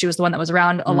mom. She was the one that was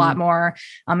around a lot more.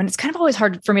 And it's kind of always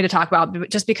hard for me to talk about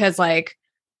just because like,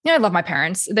 I love my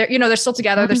parents. They're still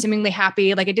together. They're seemingly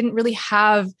happy. Like, I didn't really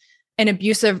have an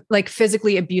abusive, like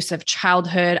physically abusive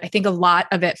childhood. I think a lot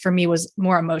of it for me was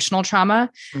more emotional trauma.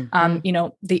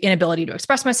 The inability to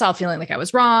express myself, feeling like I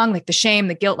was wrong, like the shame,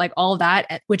 the guilt, like all of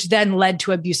that, which then led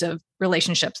to abusive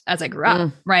relationships as I grew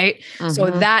up. Right.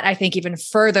 So that I think even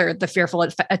further the fearful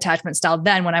attachment style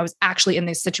then when I was actually in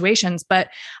these situations. But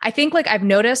I think like I've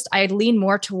noticed I lean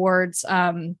more towards,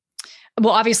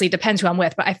 obviously it depends who I'm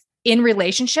with, but in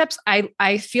relationships,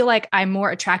 I feel like I'm more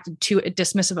attracted to a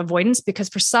dismissive avoidance because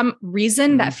for some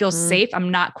reason that feels safe. I'm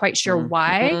not quite sure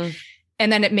why.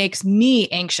 And then it makes me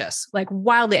anxious, like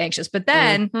wildly anxious. But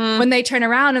then when they turn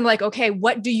around and like, okay,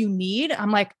 what do you need? I'm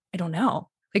like, I don't know.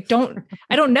 Like,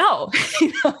 I don't know.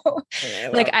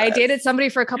 I dated somebody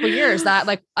for a couple of years that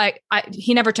like,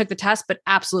 he never took the test, but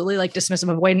absolutely like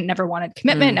dismissive avoidant, never wanted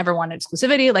commitment, never wanted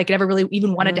exclusivity, like never really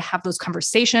even wanted to have those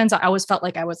conversations. I always felt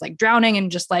like I was like drowning and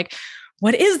just like,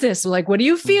 what is this? Like, what do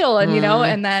you feel? And,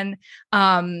 and then,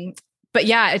 but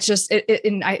yeah, it's just,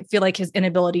 and I feel like his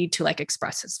inability to like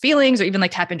express his feelings or even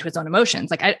like tap into his own emotions.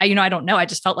 Like, I I don't know. I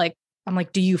just felt like, I'm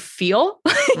like, do you feel?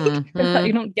 You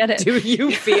don't get it. Do you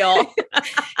feel?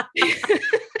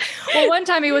 Well, one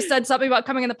time he said something about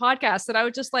coming in the podcast and I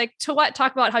was just like, to what?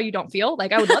 Talk about how you don't feel?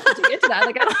 Like, I would love to get into that.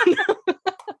 Like, I don't know.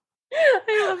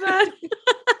 I love that.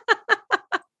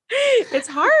 It's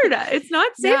hard. It's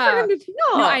not safe for him to feel.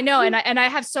 No, I know. And I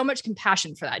have so much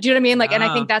compassion for that. Do you know what I mean? Like, and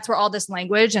I think that's where all this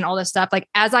language and all this stuff, like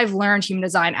as I've learned human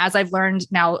design, as I've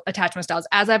learned now attachment styles,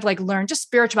 as I've like learned just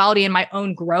spirituality and my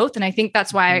own growth. And I think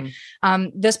that's why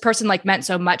this person like meant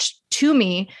so much to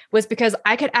me was because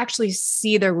I could actually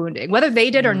see their wounding, whether they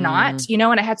did or not,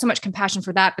 and I had so much compassion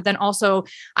for that. But then also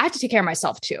I have to take care of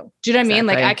myself too. Do you know what I mean?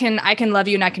 Like I can love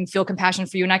you and I can feel compassion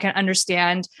for you and I can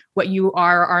understand what you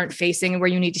are or aren't facing and where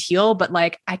you need to heal, but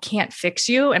like, I can't fix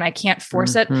you and I can't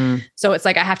force it. So it's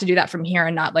like, I have to do that from here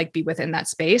and not like be within that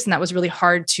space. And that was really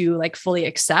hard to like fully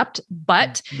accept.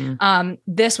 But,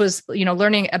 this was,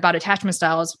 learning about attachment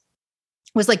styles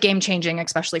was like game changing,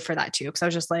 especially for that too. Cause I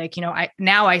was just like,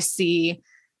 I see,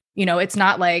 it's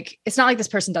not like this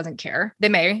person doesn't care. They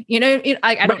may,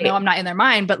 I don't know. I'm not in their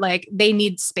mind, but like they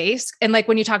need space. And like,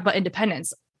 when you talk about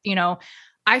independence,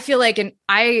 I feel like, and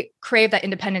I crave that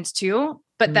independence too,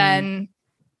 but then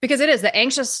because it is the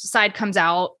anxious side comes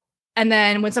out And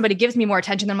then when somebody gives me more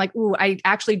attention, I'm like, ooh, I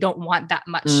actually don't want that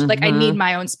much. Like I need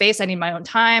my own space. I need my own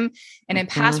time. And in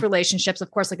past relationships, of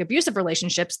course, like abusive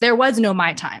relationships, there was no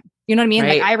my time. You know what I mean?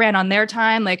 Right. Like I ran on their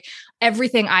time. Like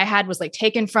everything I had was like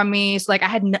taken from me. So like I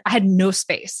had no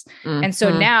space. And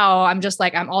so now I'm just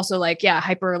like, I'm also like, yeah,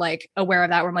 hyper like aware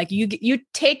of that where I'm like, you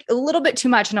take a little bit too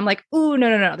much. And I'm like, ooh,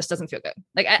 no, this doesn't feel good.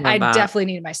 Like I definitely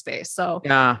need my space. So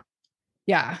yeah.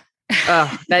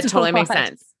 Oh, that totally makes lot.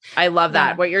 sense. I love that.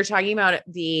 Yeah. What you're talking about,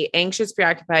 the anxious,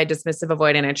 preoccupied, dismissive,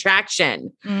 avoidant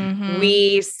attraction.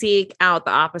 We seek out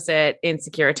the opposite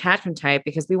insecure attachment type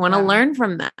because we want to learn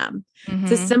from them.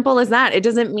 It's as simple as that. It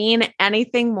doesn't mean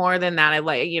anything more than that.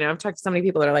 I've talked to so many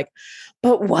people that are like,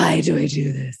 but why do I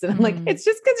do this? And I'm like, it's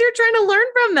just because you're trying to learn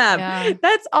from them. Yeah.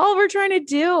 That's all we're trying to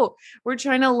do. We're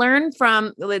trying to learn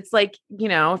from, it's like,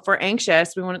 if we're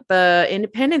anxious, we want the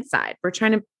independent side. We're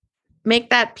trying to make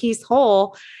that piece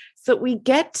whole so we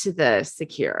get to the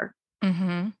secure.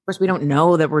 Of course, we don't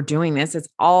know that we're doing this. It's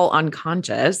all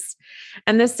unconscious.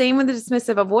 And the same with the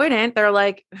dismissive avoidant. They're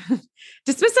like,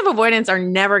 dismissive avoidants are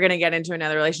never going to get into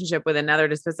another relationship with another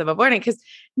dismissive avoidant because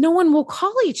no one will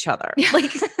call each other.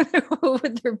 Like, who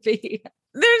would there be?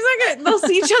 There's like they'll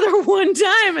see each other one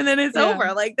time and then it's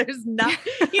over. Like there's not,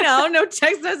 no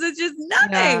text messages,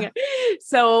 nothing. Yeah.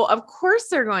 So of course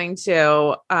they're going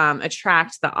to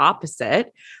attract the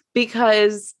opposite.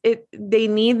 Because they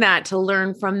need that to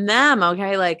learn from them.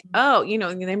 Okay. Like, oh,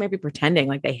 they might be pretending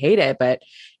like they hate it, but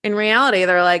in reality,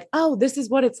 they're like, oh, this is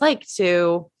what it's like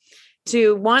to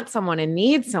want someone and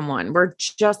need someone. We're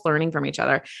just learning from each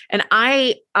other. And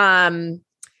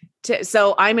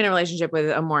so I'm in a relationship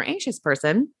with a more anxious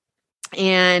person.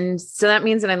 And so that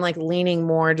means that I'm like leaning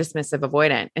more dismissive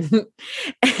avoidant.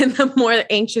 And the more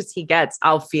anxious he gets,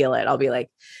 I'll feel it. I'll be like,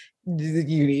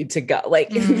 you need to go.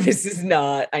 Like, this is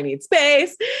not, I need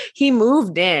space. He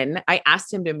moved in. I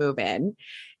asked him to move in.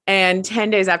 And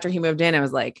 10 days after he moved in, I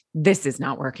was like, this is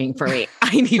not working for me.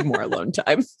 I need more alone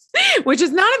time, which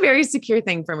is not a very secure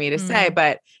thing for me to say.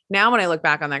 But now when I look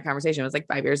back on that conversation, it was like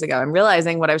 5 years ago, I'm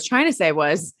realizing what I was trying to say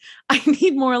was I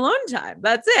need more alone time.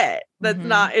 That's it. That's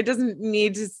not, it doesn't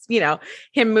need to,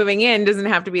 him moving in doesn't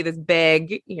have to be this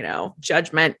big,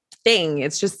 judgment thing.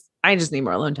 It's just, I just need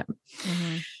more alone time.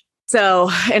 So,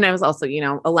 and I was also,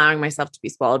 allowing myself to be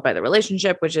swallowed by the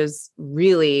relationship, which is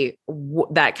really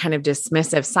that kind of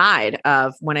dismissive side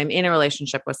of when I'm in a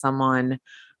relationship with someone,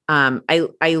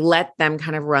 I let them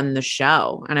kind of run the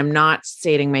show and I'm not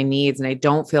stating my needs and I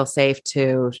don't feel safe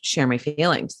to share my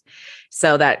feelings.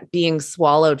 So that being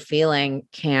swallowed feeling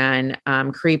can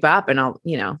creep up and I'll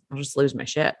just lose my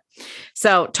shit.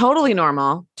 So totally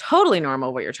normal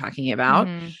what you're talking about.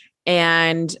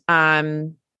 And,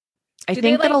 I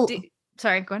think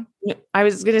sorry, go on. I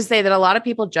was going to say that a lot of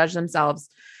people judge themselves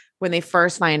when they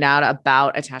first find out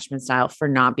about attachment style for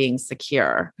not being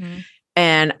secure.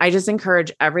 And I just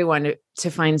encourage everyone to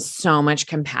find so much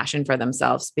compassion for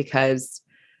themselves because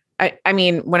I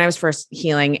mean, when I was first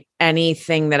healing,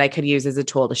 anything that I could use as a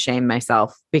tool to shame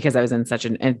myself because I was in such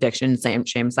an addiction,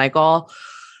 shame cycle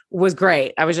was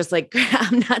great. I was just like,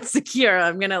 I'm not secure.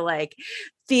 I'm going to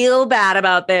feel bad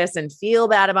about this and feel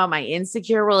bad about my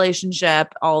insecure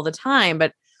relationship all the time.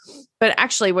 But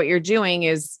actually what you're doing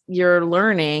is you're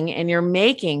learning and you're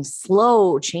making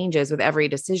slow changes with every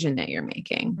decision that you're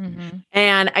making.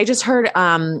 And I just heard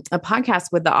a podcast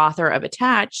with the author of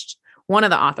Attached, one of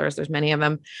the authors, there's many of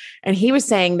them. And he was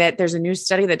saying that there's a new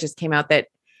study that just came out that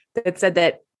said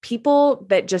that people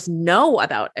that just know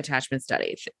about attachment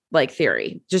studies, like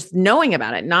theory, just knowing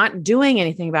about it, not doing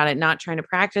anything about it, not trying to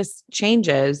practice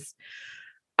changes,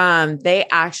 they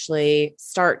actually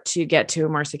start to get to a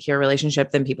more secure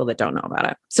relationship than people that don't know about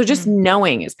it. So just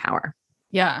knowing is power.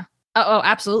 Yeah. Oh,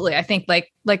 absolutely. I think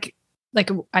like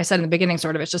I said in the beginning,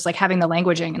 sort of, it's just like having the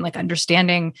languaging and like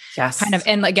understanding kind of,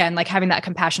 and again, like having that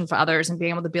compassion for others and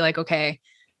being able to be like, okay,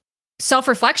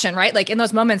 self-reflection, right? Like in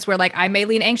those moments where like I may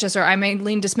lean anxious or I may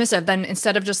lean dismissive, then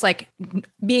instead of just like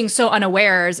being so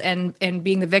unawares and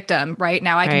being the victim, right?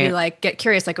 Now I can be like, get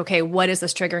curious, like, okay, what is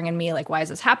this triggering in me? Like, why is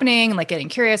this happening? And like getting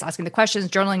curious, asking the questions,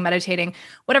 journaling, meditating,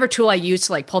 whatever tool I use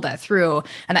to like pull that through.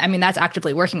 And I mean, that's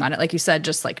actively working on it. Like you said,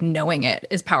 just like knowing it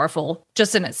is powerful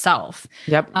just in itself.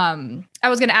 Yep. I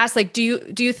was going to ask, like, do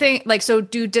you think like, so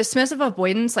do dismissive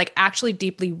avoidants like actually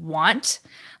deeply want,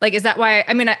 like, is that why,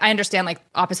 I mean, I understand like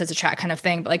opposites attract kind of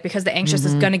thing, but like, because the anxious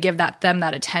is going to give them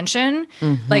that attention,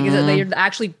 like, is it they're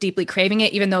actually deeply craving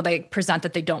it, even though they present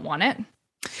that they don't want it?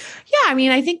 Yeah. I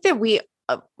mean, I think that we,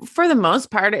 for the most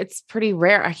part, it's pretty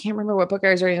rare. I can't remember what book I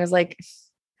was reading. I was like,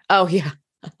 oh yeah.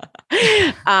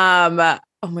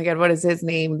 Oh my God, what is his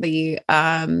name?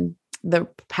 the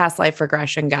past life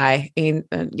regression guy.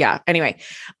 Yeah. Anyway,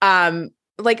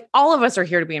 like all of us are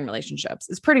here to be in relationships.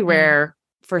 It's pretty rare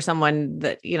for someone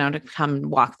that, to come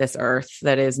walk this earth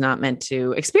that is not meant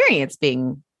to experience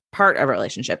being part of a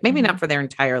relationship, maybe not for their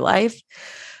entire life.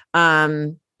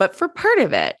 But for part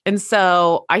of it. And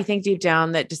so I think deep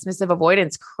down that dismissive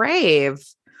avoidance crave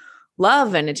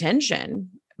love and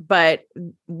attention. But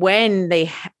when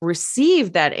they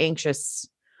receive that anxious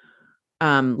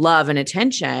love and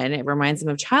attention, it reminds them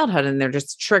of childhood and they're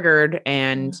just triggered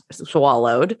and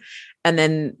swallowed. And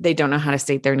then they don't know how to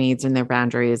state their needs and their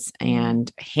boundaries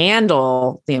and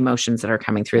handle the emotions that are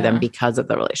coming through them because of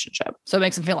the relationship. So it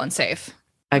makes them feel unsafe.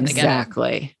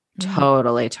 Exactly.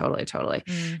 Totally.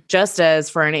 Just as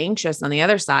for an anxious on the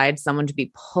other side, someone to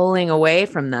be pulling away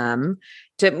from them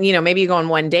to, maybe you go on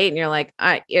one date and you're like,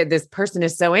 this person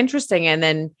is so interesting. And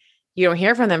then you don't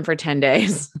hear from them for 10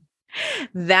 days.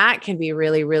 That can be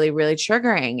really, really, really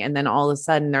triggering. And then all of a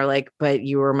sudden they're like, but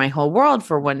you were my whole world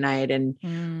for one night. And,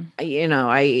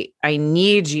 I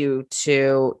need you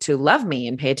to love me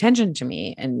and pay attention to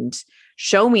me and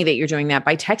show me that you're doing that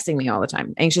by texting me all the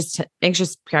time. Anxious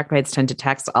preoccupieds tend to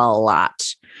text a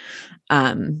lot.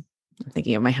 I'm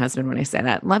thinking of my husband when I say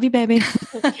that. Love you, baby.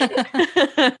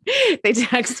 They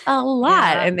text a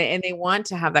lot and they want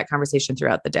to have that conversation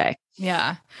throughout the day.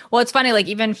 Yeah. Well, it's funny, like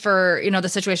even for, the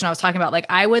situation I was talking about, like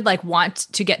I would like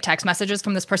want to get text messages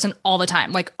from this person all the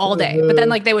time, like all day. But then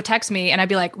like they would text me and I'd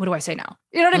be like, what do I say now?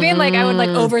 You know what I mean? Like I would like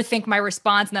overthink my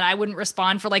response and then I wouldn't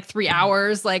respond for like 3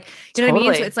 hours. Like, you know what I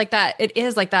mean? So it's like that. It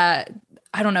is like that.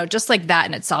 I don't know, just like that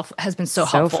in itself has been so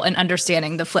helpful in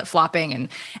understanding the flip-flopping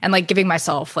and like giving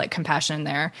myself like compassion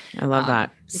there. I love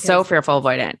that. So fearful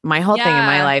avoidant. My whole thing in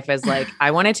my life is like,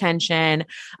 I want attention.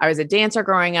 I was a dancer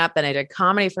growing up, then I did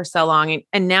comedy for so long.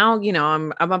 And now,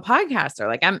 I'm a podcaster.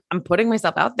 Like I'm putting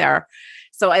myself out there.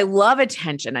 So I love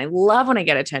attention. I love when I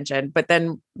get attention, but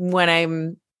then when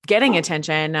I'm getting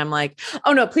attention, I'm like,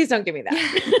 oh no, please don't give me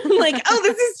that. Like, oh,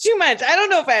 this is too much. I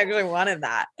don't know if I actually wanted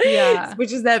that. Yeah.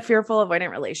 Which is that fearful avoidant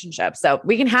relationship. So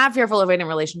we can have fearful avoidant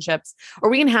relationships,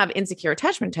 or we can have insecure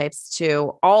attachment types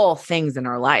to all things in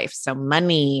our life. So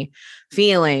money,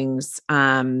 feelings,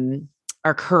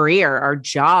 our career, our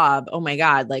job. Oh my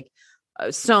God. Like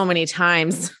so many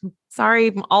times,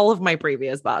 sorry, all of my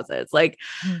previous bosses, like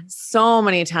so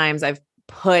many times I've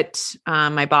put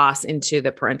my boss into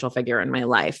the parental figure in my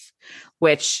life,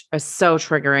 which is so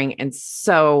triggering and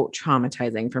so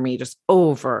traumatizing for me, just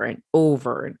over and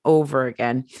over and over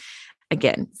again.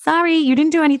 Again, sorry, you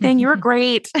didn't do anything. You were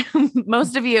great.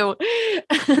 Most of you.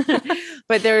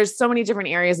 But there's so many different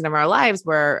areas in our lives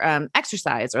where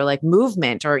exercise or like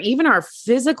movement or even our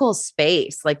physical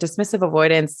space, like dismissive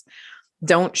avoidance,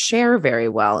 don't share very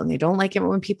well. And they don't like it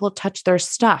when people touch their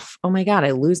stuff. Oh my God, I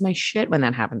lose my shit when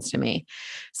that happens to me.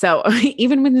 So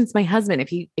even when it's my husband, if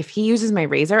he uses my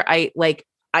razor,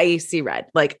 I see red.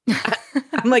 Like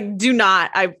I'm like, do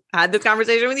not, I've had this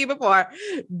conversation with you before.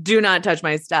 Do not touch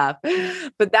my stuff.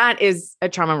 But that is a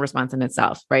trauma response in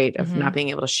itself, right? Of not being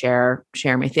able to share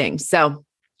my things. So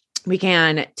we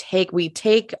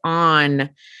take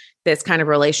on this kind of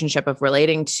relationship of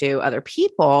relating to other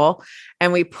people,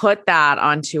 and we put that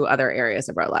onto other areas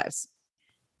of our lives.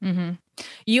 Mm-hmm.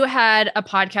 You had a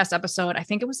podcast episode. I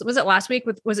think was it last week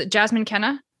was it Jasmine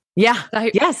Kenna? Yeah.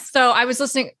 Yes. So I was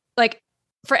listening, like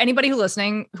for anybody who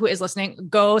is listening,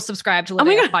 go subscribe to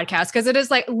Living Up Podcast. Cause it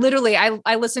is like, literally,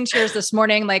 I listened to yours this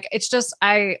morning. Like, it's just,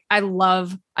 I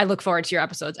look forward to your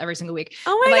episodes every single week.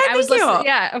 Oh my God, I was listening.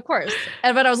 Yeah, of course.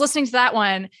 But I was listening to that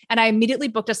one and I immediately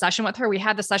booked a session with her. We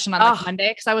had the session on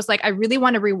Monday. Cause I was like, I really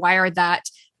want to rewire that,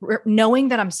 knowing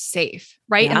that I'm safe.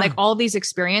 Right. Yeah. And like all these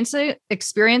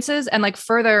experiences and like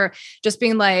further just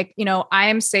being like, I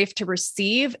am safe to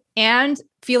receive and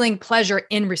feeling pleasure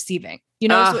in receiving.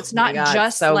 So it's not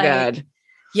just so like, good.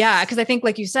 Yeah. Cause I think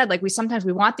like you said, like we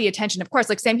want the attention, of course,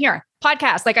 like same here,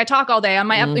 podcast. Like I talk all day on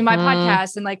my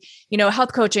podcast and like,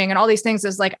 health coaching and all these things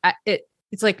is like,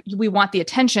 it's like, we want the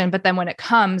attention, but then when it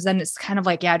comes, then it's kind of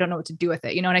like, I don't know what to do with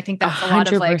it. And I think that's 100%. A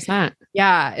lot of like,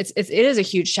 it is a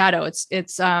huge shadow.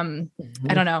 It's I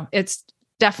don't know. It's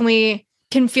definitely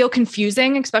can feel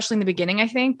confusing, especially in the beginning, I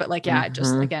think, but like,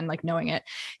 just again, like knowing it.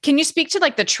 Can you speak to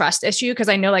like the trust issue? Cause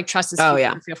I know like trust is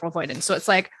fearful avoidance. So it's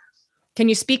like, can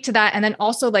you speak to that? And then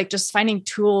also like just finding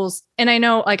tools. And I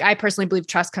know like, I personally believe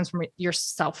trust comes from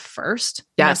yourself first.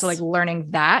 Yes. So like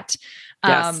learning that.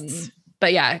 Yes.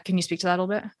 But yeah, can you speak to that a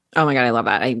little bit? Oh my God, I love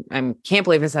that. I can't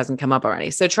believe this hasn't come up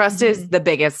already. So trust is the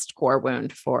biggest core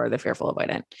wound for the fearful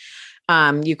avoidant.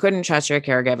 You couldn't trust your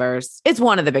caregivers. It's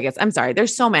one of the biggest. I'm sorry.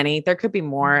 There's so many. There could be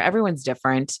more. Everyone's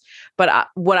different. But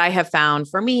what I have found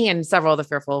for me and several of the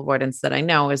fearful avoidance that I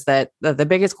know is that the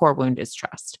biggest core wound is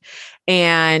trust.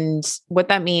 And what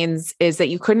that means is that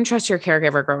you couldn't trust your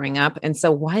caregiver growing up. And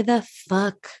so why the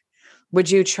fuck would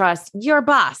you trust your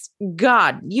boss,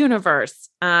 God, universe,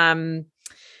 your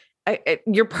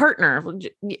partner,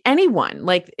 anyone?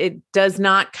 Like, it does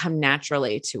not come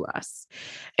naturally to us.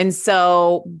 And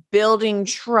so building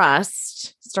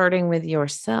trust, starting with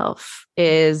yourself,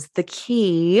 is the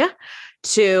key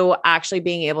to actually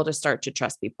being able to start to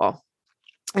trust people.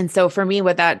 And so for me,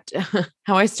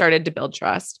 how I started to build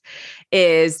trust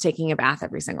is taking a bath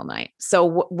every single night.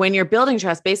 So when you're building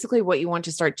trust, basically what you want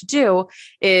to start to do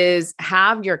is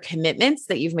have your commitments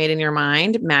that you've made in your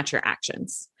mind match your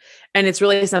actions. And it's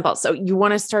really simple. So you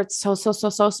want to start so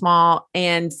small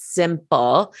and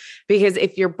simple, because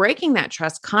if you're breaking that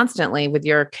trust constantly with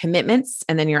your commitments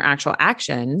and then your actual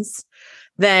actions,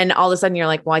 then all of a sudden you're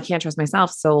like, well, I can't trust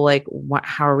myself. So like,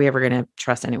 how are we ever going to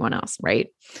trust anyone else? Right.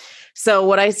 So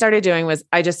what I started doing was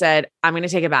I just said, I'm going to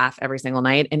take a bath every single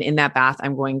night. And in that bath,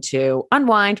 I'm going to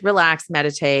unwind, relax,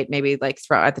 meditate, maybe like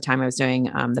at the time I was doing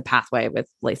the Pathway with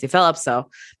Lacy Phillips. So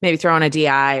maybe throw on a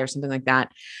DI or something like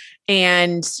that.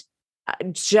 And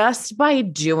just by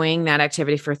doing that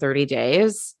activity for 30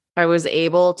 days, I was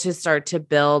able to start to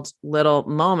build little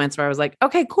moments where I was like,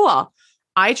 okay, cool.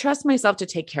 I trust myself to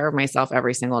take care of myself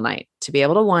every single night, to be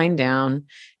able to wind down,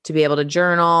 to be able to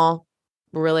journal,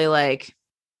 really like,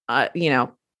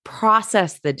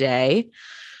 process the day.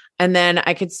 And then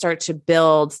I could start to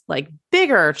build like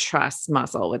bigger trust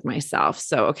muscle with myself.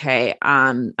 So, okay,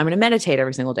 I'm going to meditate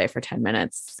every single day for 10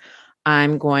 minutes.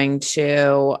 I'm going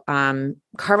to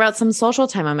carve out some social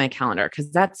time on my calendar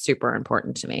because that's super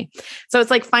important to me. So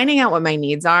it's like finding out what my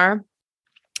needs are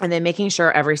and then making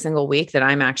sure every single week that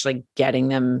I'm actually getting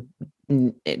them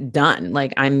done.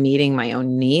 Like I'm meeting my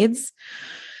own needs.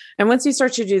 And once you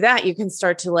start to do that, you can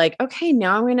start to like, okay,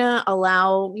 now I'm going to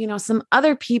allow, some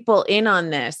other people in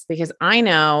on this because I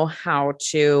know how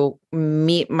to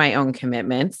meet my own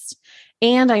commitments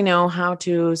and I know how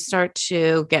to start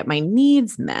to get my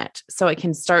needs met. So I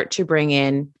can start to bring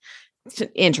in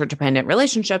interdependent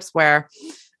relationships where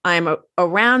I'm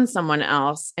around someone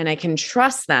else and I can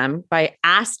trust them by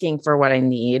asking for what I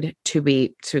need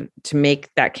to make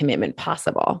that commitment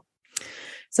possible.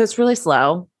 So it's really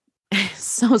slow.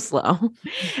 So slow.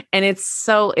 And it's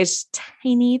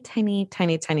tiny, tiny,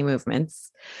 tiny, tiny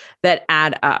movements that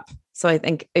add up. So I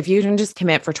think if you can just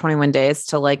commit for 21 days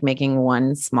to like making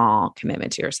one small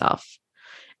commitment to yourself,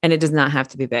 and it does not have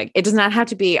to be big. It does not have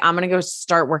to be, I'm going to go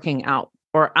start working out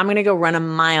or I'm going to go run a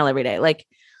mile every day. Like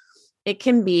it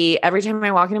can be every time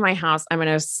I walk into my house, I'm going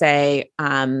to say,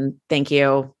 thank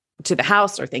you to the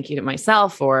house or thank you to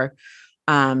myself or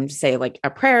say like a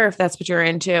prayer, if that's what you're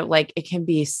into. Like it can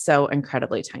be so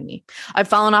incredibly tiny. I've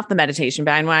fallen off the meditation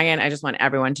bandwagon. I just want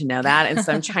everyone to know that. And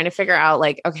so I'm trying to figure out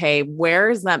like, okay, where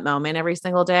is that moment every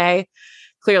single day?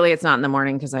 Clearly it's not in the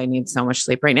morning because I need so much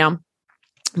sleep right now.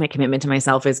 My commitment to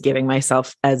myself is giving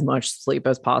myself as much sleep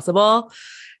as possible.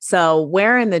 So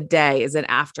where in the day? Is it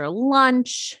after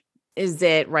lunch? Is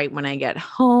it right when I get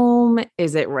home?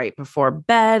 Is it right before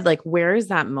bed? Like, where is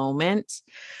that moment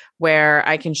where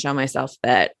I can show myself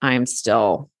that I'm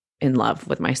still in love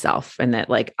with myself and that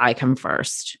like I come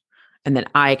first and that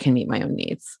I can meet my own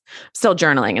needs? I'm still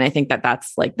journaling. And I think that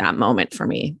that's like that moment for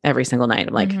me every single night.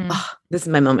 I'm like, oh, this is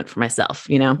my moment for myself,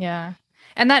 Yeah.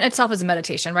 And that itself is a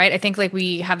meditation, right? I think like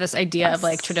we have this idea of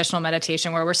like traditional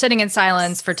meditation where we're sitting in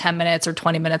silence for 10 minutes or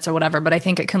 20 minutes or whatever, but I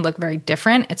think it can look very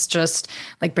different. It's just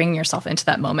like bringing yourself into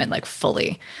that moment, like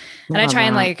fully. And I try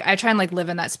and live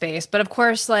in that space. But of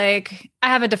course, like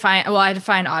I define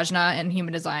ajna in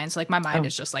human design. So like my mind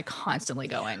is just like constantly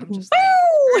going. I'm just like,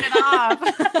 turn it off.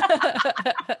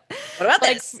 What about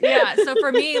this? Yeah. So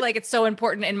for me, like it's so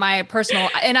important in my personal,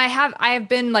 and I have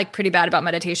been like pretty bad about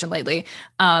meditation lately.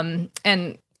 And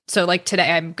so like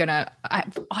today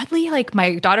oddly, like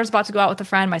my daughter's about to go out with a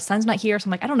friend. My son's not here. So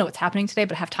I'm like, I don't know what's happening today,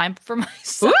 but I have time for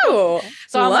myself. Ooh,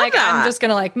 so I'm like, I'm just going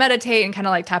to like meditate and kind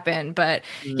of like tap in. But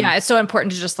yeah, it's so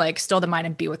important to just like still the mind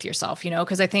and be with yourself,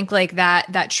 cause I think like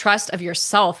that trust of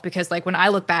yourself, because like when I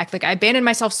look back, like I abandoned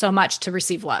myself so much to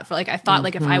receive love. Like I thought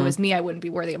like if I was me, I wouldn't be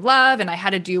worthy of love. And I had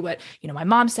to do what, my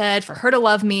mom said for her to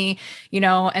love me,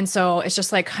 and so it's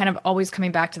just like kind of always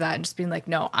coming back to that and just being like,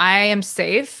 no, I am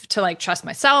safe to like trust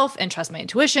myself myself and trust my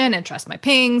intuition and trust my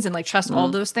pings and like trust all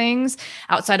those things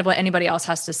outside of what anybody else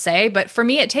has to say. But for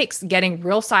me, it takes getting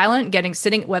real silent,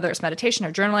 sitting, whether it's meditation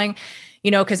or journaling,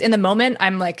 because in the moment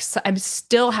I'm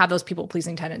still have those people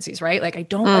pleasing tendencies, right? Like I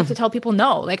don't like to tell people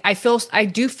no. Like I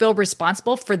do feel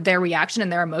responsible for their reaction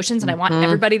and their emotions, and I want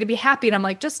everybody to be happy. And I'm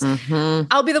like, just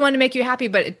I'll be the one to make you happy,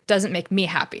 but it doesn't make me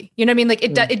happy. You know what I mean? Like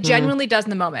it genuinely does in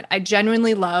the moment. I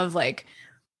genuinely love, like,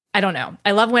 I don't know.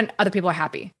 I love when other people are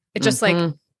happy. It's just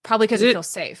like probably because it feels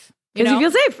safe. Because you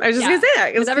feel safe. I was just gonna say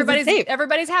that because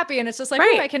everybody's happy, and it's just like,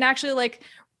 right. I can actually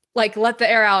like let the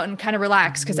air out and kind of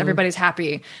relax because everybody's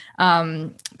happy.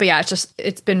 But yeah,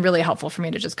 it's been really helpful for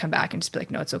me to just come back and just be like,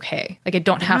 no, it's okay. Like I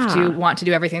don't have to want to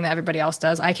do everything that everybody else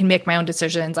does. I can make my own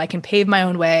decisions. I can pave my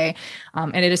own way.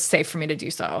 And it is safe for me to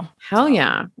do so. Hell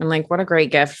yeah. And like, what a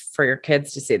great gift for your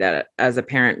kids to see that as a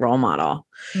parent role model.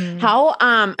 How,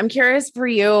 I'm curious for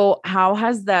you, how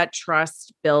has that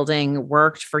trust building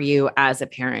worked for you as a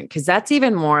parent? Cause that's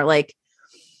even more like,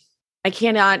 I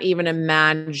cannot even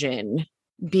imagine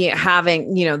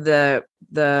having,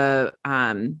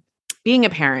 being a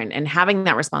parent and having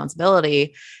that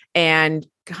responsibility. And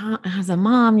God, as a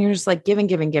mom, you're just like giving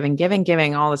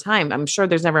all the time. I'm sure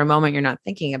there's never a moment you're not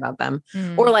thinking about them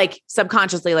or like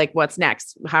subconsciously, like what's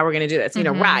next, how we're going to do this,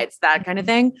 rides, that kind of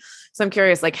thing. So I'm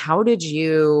curious, like, how did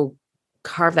you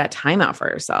carve that time out for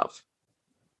yourself?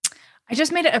 I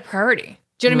just made it a priority.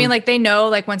 Do you know what I mean? Like they know,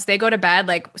 like once they go to bed,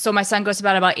 like, so my son goes to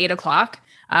bed about 8:00.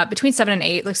 Between 7 and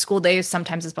 8, like school days,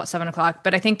 sometimes it's about 7:00.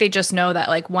 But I think they just know that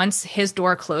like once his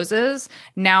door closes,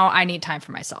 now I need time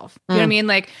for myself. You know what I mean?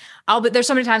 Like there's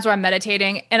so many times where I'm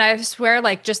meditating and I swear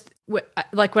like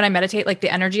like when I meditate, like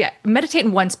the energy, I meditate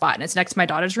in one spot and it's next to my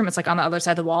daughter's room. It's like on the other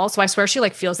side of the wall. So I swear she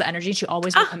like feels the energy. She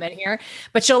always will come in here,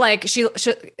 but she'll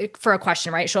for a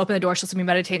question, right? She'll open the door, she'll see me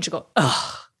meditate and she'll go,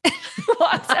 ugh.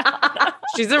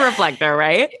 She's a reflector,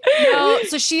 right? No,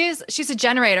 so she's a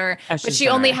generator, but she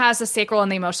only has the sacral and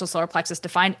the emotional solar plexus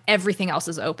defined. Everything else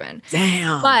is open.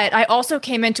 Damn. But I also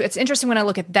came into, it's interesting when I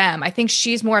look at them, I think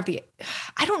she's more of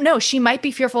I don't know, she might be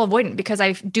fearful avoidant because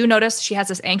I do notice she has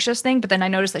this anxious thing, but then I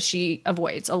notice that she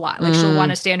avoids a lot. Like she'll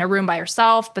want to stay in her room by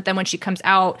herself, but then when she comes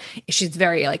out, she's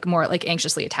very like more like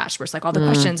anxiously attached, where it's like all the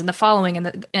questions and the following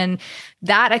and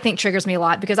that I think triggers me a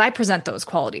lot because I present those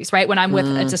qualities, right? When I'm with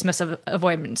a dismissive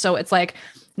avoidant. So it's like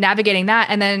navigating that.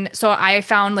 And then, so I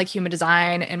found like human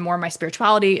design and more my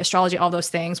spirituality, astrology, all those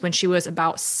things when she was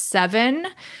about 7.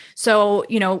 So,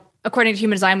 according to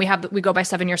human design, we go by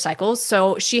 7-year cycles.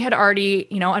 So she had already,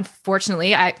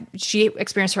 unfortunately, she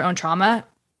experienced her own trauma,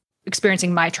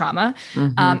 experiencing my trauma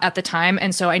at the time.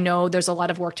 And so I know there's a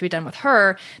lot of work to be done with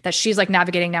her that she's like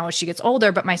navigating now as she gets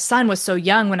older. But my son was so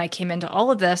young when I came into all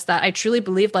of this that I truly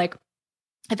believed like,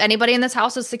 if anybody in this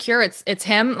house is secure, it's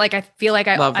him. Like, I feel like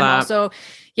I'm also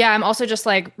just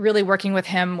like really working with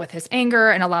him with his anger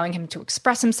and allowing him to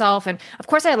express himself. And of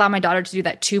course I allow my daughter to do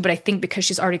that too, but I think because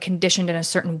she's already conditioned in a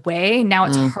certain way, now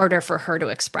it's harder for her to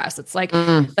express. It's like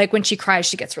when she cries,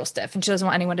 she gets real stiff and she doesn't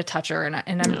want anyone to touch her.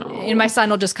 And my son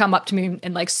will just come up to me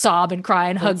and like sob and cry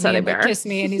and hug me and like, kiss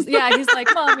me. And he's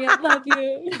like, Mommy, I love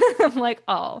you. I'm like,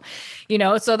 oh,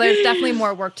 so there's definitely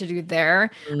more work to do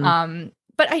there.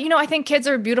 But, I think kids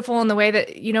are beautiful in the way that,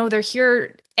 they're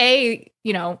here. I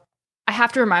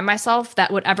have to remind myself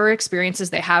that whatever experiences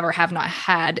they have or have not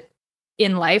had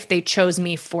in life, they chose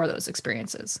me for those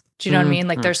experiences. Do you know what I mean?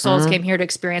 Like their souls came here to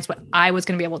experience what I was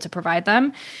going to be able to provide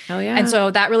them. Oh yeah. And so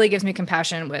that really gives me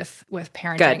compassion with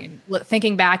parenting and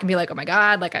thinking back and be like, oh my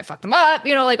God, like I fucked them up,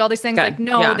 like all these things. Good. Like,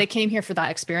 no, they came here for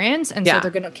that experience. And so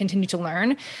they're going to continue to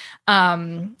learn.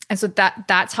 And so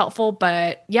that's helpful,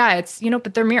 but it's,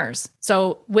 but they're mirrors.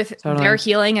 So with their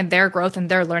healing and their growth and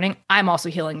their learning, I'm also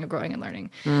healing and growing and learning.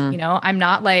 I'm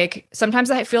not like, sometimes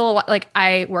I feel a lot like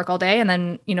I work all day and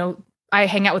then, I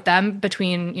hang out with them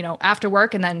between, after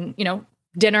work and then,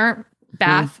 dinner,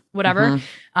 bath, whatever,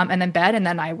 and then bed. And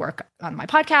then I work on my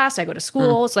podcast. I go to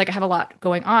school. So like I have a lot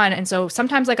going on. And so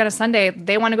sometimes like on a Sunday,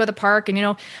 they want to go to the park.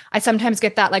 And, I sometimes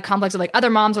get that like complex of like other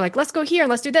moms are like, let's go here.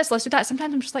 Let's do this. Let's do that.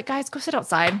 Sometimes I'm just like, guys, go sit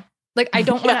outside. Like, I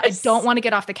don't want to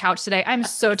get off the couch today. I'm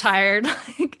so tired.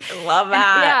 I love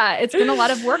that. It's been a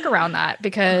lot of work around that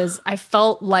because I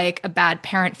felt like a bad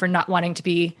parent for not wanting to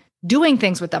be doing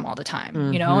things with them all the time,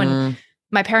 and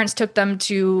my parents took them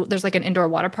to, there's like an indoor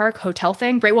water park hotel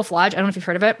thing, Great Wolf Lodge. I don't know if you've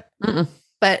heard of it,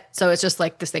 but so it's just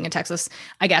like this thing in Texas,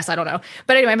 I guess, I don't know.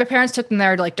 But anyway, my parents took them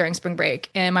there like during spring break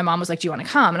and my mom was like, do you want to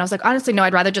come? And I was like, honestly, no,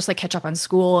 I'd rather just like catch up on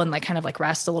school and like kind of like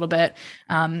rest a little bit.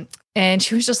 And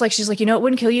she was just like, she's like, it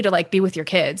wouldn't kill you to like be with your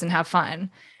kids and have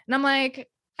fun. And I'm like,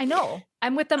 I know,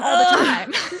 I'm with them all the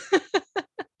time.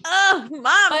 Oh,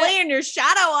 Mom, laying your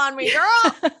shadow on me,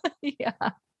 girl.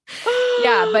 Yeah.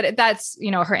 Yeah, but that's,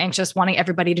 her anxious wanting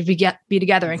everybody to be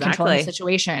together and controlling the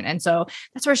situation. And so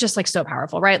that's where it's just like so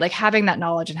powerful, right? Like having that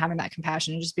knowledge and having that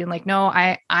compassion and just being like, no,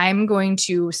 I'm going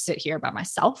to sit here by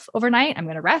myself overnight. I'm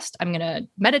going to rest. I'm going to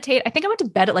meditate. I think I went to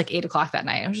bed at like 8:00 that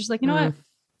night. I was just like, you know what?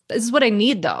 This is what I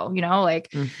need though,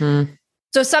 like,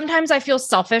 so sometimes I feel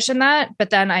selfish in that, but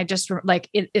then I just like,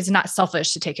 it is not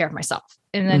selfish to take care of myself.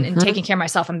 And then in taking care of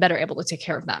myself, I'm better able to take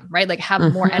care of them, right? Like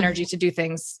have more energy to do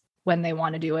things when they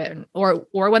want to do it, or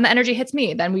when the energy hits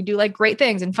me, then we do like great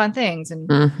things and fun things. And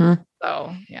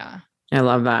so, yeah. I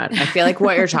love that. I feel like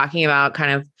what you're talking about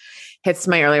kind of hits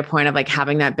my earlier point of like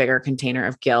having that bigger container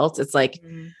of guilt. It's like,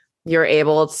 you're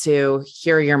able to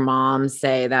hear your mom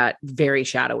say that very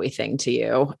shadowy thing to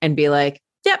you and be like,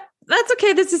 yep, that's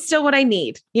okay. This is still what I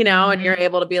need, and you're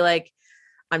able to be like,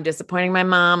 I'm disappointing my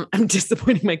mom. I'm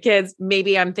disappointing my kids.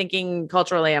 Maybe I'm thinking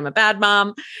culturally I'm a bad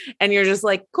mom. And you're just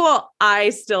like, cool, I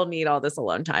still need all this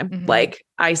alone time. Like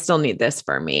I still need this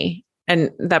for me. And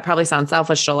that probably sounds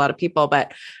selfish to a lot of people,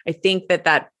 but I think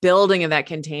that building of that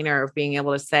container of being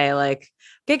able to say like,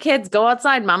 okay, kids, go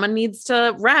outside. Mama needs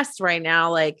to rest right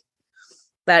now. Like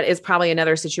that is probably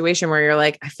another situation where you're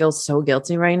like, I feel so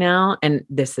guilty right now. And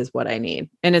this is what I need.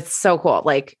 And it's so cool.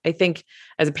 Like, I think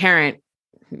as a parent,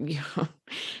 you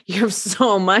have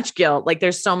so much guilt. Like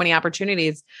there's so many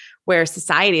opportunities where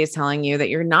society is telling you that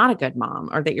you're not a good mom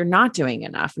or that you're not doing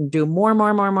enough and do more,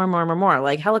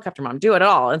 like helicopter mom, do it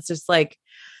all. It's just like,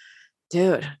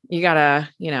 dude, you gotta,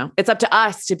 it's up to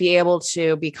us to be able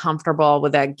to be comfortable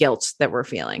with that guilt that we're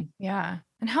feeling. Yeah.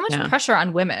 And how much pressure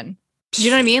on women? Do you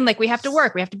know what I mean? Like we have to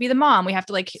work, we have to be the mom, we have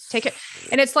to like take it.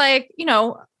 And it's like,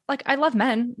 like I love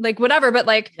men, like whatever, but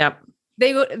like,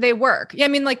 they work. Yeah. I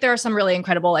mean, like there are some really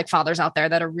incredible like fathers out there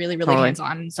that are really, really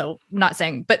hands-on. So I'm not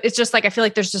saying, but it's just like, I feel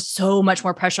like there's just so much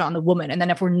more pressure on the woman. And then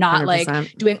if we're not 100%.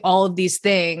 Like doing all of these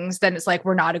things, then it's like,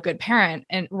 we're not a good parent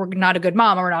and we're not a good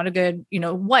mom or we're not a good,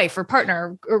 wife or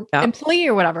partner or employee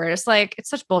or whatever. It's like, it's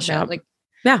such bullshit. Like,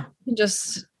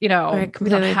 just, we don't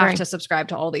have to subscribe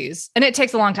to all these. And it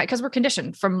takes a long time because we're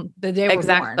conditioned from the day we're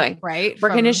born, right? We're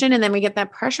conditioned. And then we get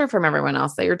that pressure from everyone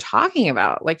else that you're talking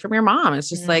about, like from your mom. It's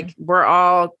just like, we're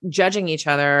all judging each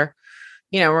other.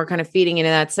 We're kind of feeding into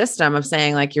that system of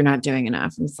saying like, you're not doing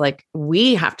enough. And it's like,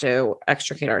 we have to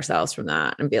extricate ourselves from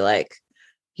that and be like,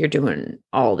 you're doing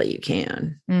all that you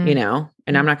can, and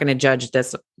I'm not going to judge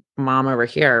this mom over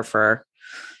here for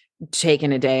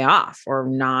taking a day off or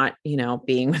not,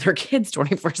 being with her kids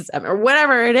 24/7 or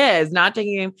whatever it is, not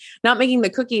making the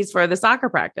cookies for the soccer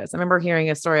practice. I remember hearing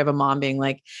a story of a mom being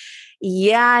like,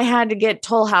 yeah, I had to get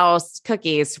Toll House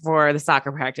cookies for the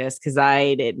soccer practice because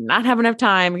I did not have enough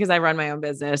time because I run my own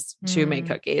business to make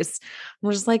cookies. I'm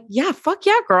just like, yeah, fuck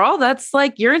yeah, girl. That's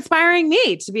like, you're inspiring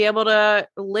me to be able to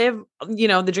live,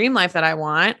 the dream life that I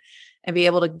want and be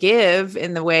able to give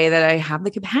in the way that I have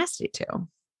the capacity to.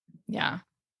 Yeah.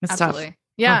 It's absolutely. tough.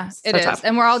 Yeah, it is. Tough.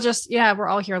 And we're all we're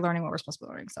all here learning what we're supposed to be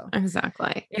learning. So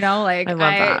exactly. Like I love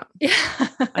that. Yeah.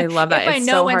 I love that. If I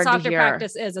know when soccer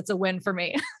practice is, it's a win for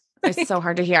me. It's so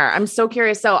hard to hear. I'm so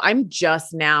curious. So I'm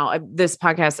just now, this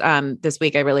podcast, this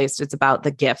week I released, it's about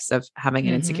the gifts of having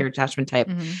an insecure attachment type.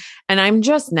 And I'm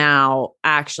just now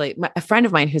actually, a friend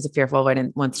of mine who's a fearful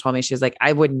avoidant once told me, she was like,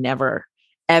 I would never,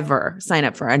 ever sign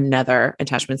up for another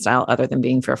attachment style other than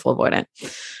being fearful avoidant.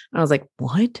 I was like,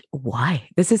 what? Why?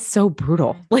 This is so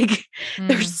brutal. Like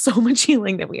there's so much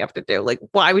healing that we have to do. Like,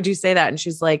 why would you say that? And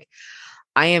she's like,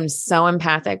 I am so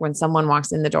empathic. When someone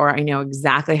walks in the door, I know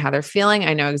exactly how they're feeling.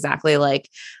 I know exactly like,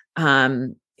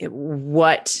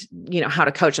 what, how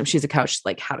to coach them. She's a coach,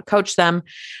 like how to coach them.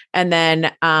 And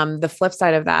then, the flip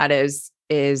side of that is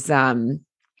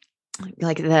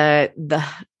like the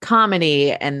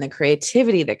comedy and the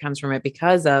creativity that comes from it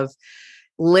because of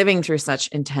living through such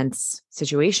intense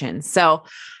situations. So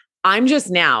I'm just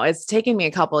now, it's taken me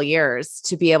a couple of years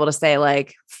to be able to say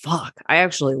like, fuck, I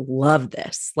actually love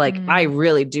this. Like I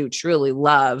really do truly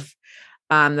love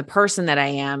the person that I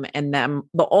am. And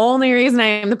the only reason I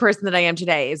am the person that I am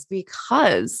today is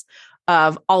because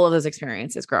of all of those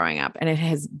experiences growing up. And it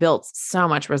has built so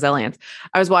much resilience.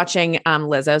 I was watching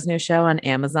Lizzo's new show on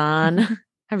Amazon.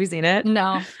 Have you seen it?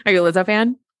 No. Are you a Lizzo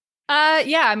fan?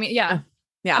 Yeah. I mean, yeah.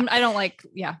 Yeah. I don't like,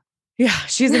 yeah. Yeah.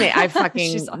 She's amazing. I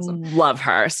fucking she's awesome. Love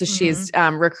her. So she's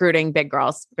recruiting big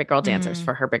girl dancers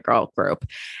for her big girl group.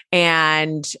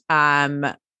 And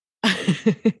I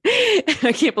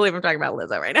can't believe I'm talking about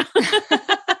Lizzo right now.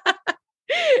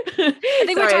 I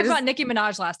think we talked about Nicki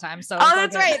Minaj last time. So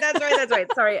that's right.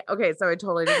 Sorry. Okay. So I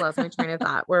totally just lost my train of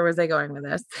thought. Where was I going with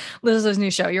this? Lizzo's new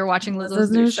show. You're watching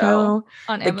Lizzo's new show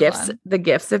on Amazon. The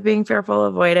gifts of being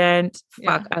fearful avoidant.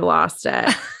 Fuck, I lost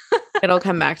it. It'll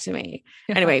come back to me.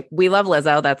 Anyway, we love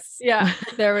Lizzo. That's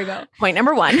there we go. Point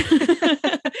number one.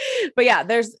 But yeah,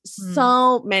 there's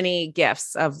so many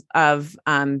gifts of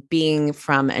being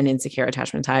from an insecure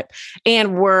attachment type,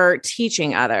 and we're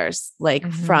teaching others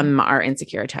from our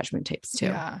insecure attachment types too.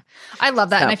 Yeah, I love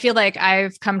that. And I feel like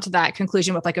I've come to that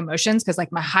conclusion with emotions, because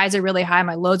my highs are really high,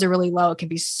 my lows are really low. It can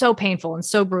be so painful and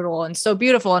so brutal and so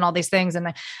beautiful and all these things.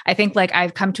 And I think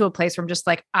I've come to a place where I'm just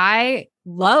I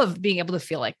love being able to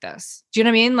feel like this. Do you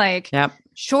know what I mean?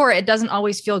 Sure, it doesn't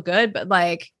always feel good, but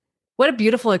what a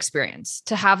beautiful experience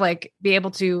to have, be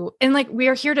able to, and we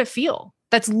are here to feel.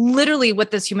 That's literally what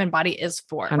this human body is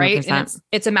for, 100%. Right? And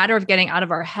it's a matter of getting out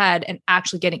of our head and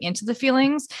actually getting into the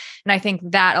feelings. And I think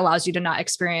that allows you to not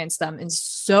experience them in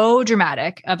so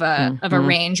dramatic of a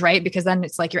range, right? Because then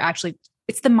it's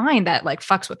it's the mind that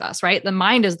fucks with us, right? The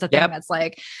mind is the thing that's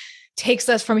takes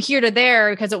us from here to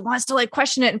there because it wants to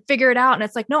question it and figure it out. And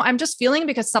it's no, I'm just feeling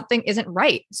because something isn't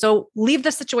right. So leave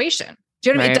the situation. Do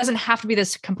you know what I mean? It doesn't have to be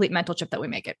this complete mental chip that we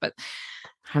make it, but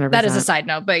 100%. That is a side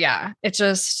note. But yeah, it's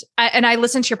just, I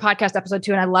listened to your podcast episode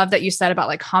too. And I love that you said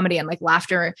about comedy and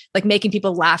laughter, making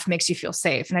people laugh makes you feel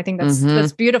safe. And I think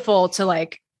that's beautiful to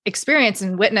experience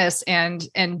and witness and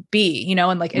be,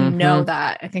 and know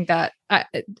that. I think that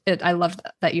I love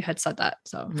that you had said that.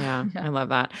 So yeah, I love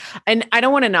that. And I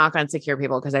don't want to knock on secure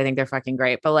people because I think they're fucking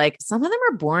great, but some of them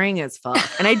are boring as fuck.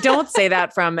 And I don't say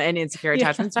that from an insecure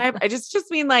attachment type. I just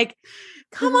mean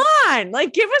come on,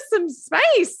 give us some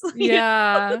space.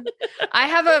 Yeah. I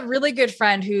have a really good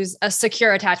friend who's a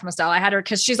secure attachment style. I had her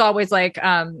because she's always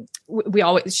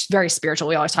she's very spiritual.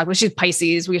 We always talk about, she's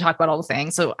Pisces. We talk about all the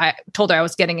things. So I told her I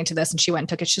was getting into this and she went and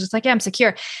took it. She's just yeah, I'm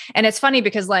secure. And it's funny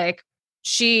because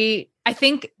I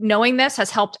think knowing this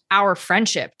has helped our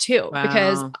friendship too,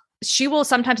 because she will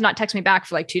sometimes not text me back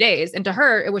for 2 days. And to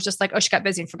her, it was just oh, she got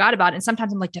busy and forgot about it. And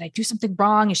sometimes I'm did I do something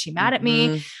wrong? Is she mad at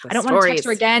me? I don't want to text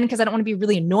her again because I don't want to be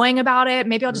really annoying about it.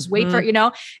 Maybe I'll just wait for it,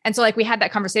 And so we had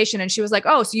that conversation and she was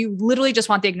oh, so you literally just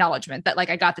want the acknowledgement that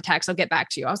I got the text, I'll get back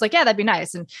to you. I was yeah, that'd be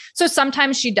nice. And so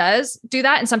sometimes she does do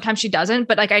that and sometimes she doesn't,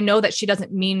 but I know that she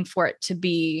doesn't mean for it to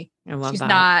be, she's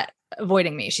not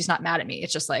avoiding me. She's not mad at me.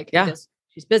 It's just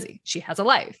she's busy. She has a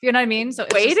life. You know what I mean? So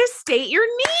way to state your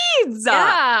needs.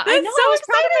 Yeah, I know. So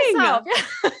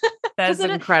exciting. That's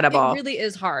incredible. It really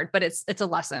is hard, but it's a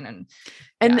lesson.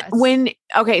 And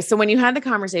so when you had the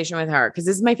conversation with her, because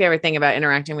this is my favorite thing about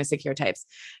interacting with secure types,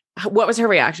 what was her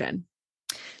reaction?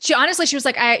 She honestly, she was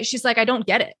I don't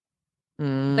get it.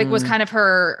 Was kind of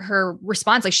her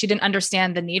response. She didn't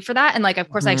understand the need for that. And of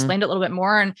course I explained it a little bit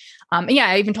more. And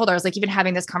I even told her, I was even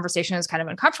having this conversation is kind of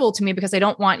uncomfortable to me because I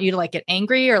don't want you to get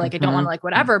angry or I don't want to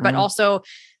whatever, but also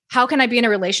how can I be in a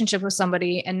relationship with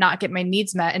somebody and not get my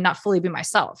needs met and not fully be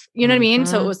myself? You know what I mean?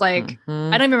 So it was I don't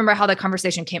even remember how the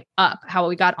conversation came up, how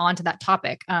we got onto that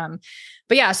topic. But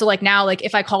yeah, so now,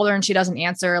 if I call her and she doesn't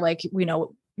answer,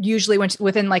 usually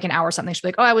within an hour or something, she'll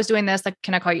be oh, I was doing this.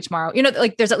 Can I call you tomorrow?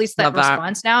 There's at least that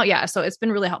response now. Yeah. So it's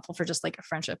been really helpful for just a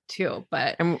friendship too.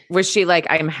 But and was she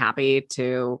I'm happy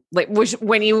to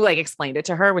when you explained it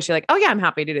to her, was she oh yeah, I'm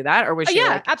happy to do that? Or was she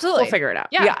absolutely, we'll figure it out.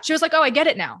 Yeah. She was oh, I get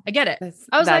it now. I get it.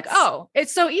 I was oh,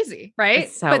 it's so easy. Right.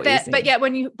 It's so easy. But yeah,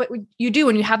 when you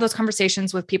have those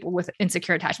conversations with people with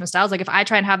insecure attachment styles, if I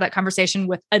try and have that conversation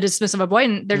with a dismissive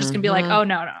avoidant, they're just gonna be oh,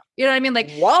 no. You know what I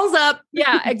mean? Walls up.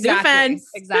 Yeah, exactly.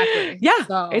 Exactly. Yeah.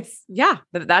 So.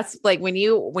 That's when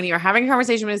you're having a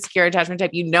conversation with a secure attachment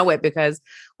type, it because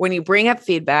when you bring up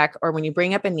feedback or when you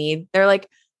bring up a need, they're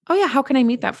oh yeah, how can I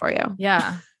meet that for you?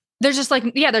 Yeah. There's just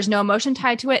there's no emotion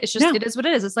tied to it. It's just, it is what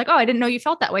it is. It's oh, I didn't know you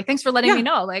felt that way. Thanks for letting me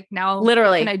know. Now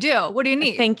literally, what can I do? What do you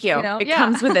need? Thank you. It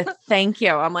comes with a thank you.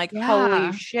 I'm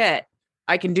holy shit,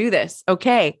 I can do this.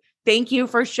 Okay. Thank you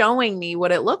for showing me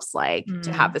what it looks like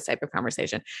to have this type of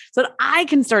conversation so that I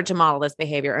can start to model this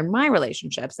behavior in my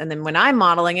relationships. And then when I'm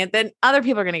modeling it, then other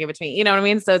people are going to give it to me. You know what I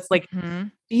mean? So it's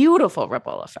beautiful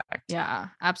ripple effect. Yeah,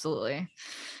 absolutely.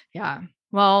 Yeah.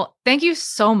 Well, thank you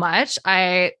so much.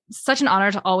 Such an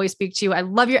honor to always speak to you. I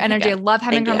love your energy. I love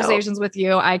having conversations with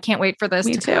you. I can't wait for this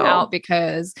to come out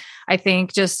because I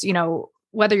think just,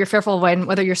 whether you're fearful avoidant,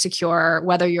 whether you're secure,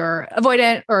 whether you're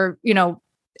avoidant or,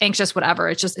 anxious, whatever.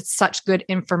 It's such good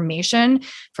information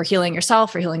for healing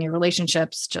yourself, for healing your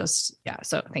relationships.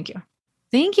 So thank you.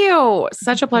 Thank you.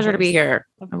 Such a pleasure to be here.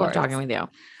 I love talking with you.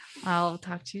 I'll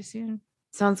talk to you soon.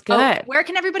 Sounds good. Where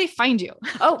can everybody find you?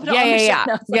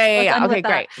 Yeah. Okay,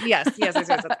 great. Yes.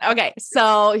 Okay.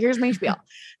 So here's my spiel.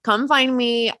 come find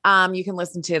me. You can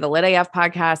listen to the Lit AF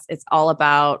podcast. It's all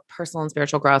about personal and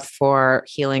spiritual growth for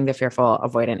healing the fearful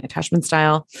avoidant attachment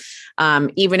style.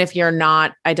 Even if you're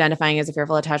not identifying as a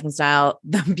fearful attachment style,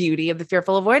 the beauty of the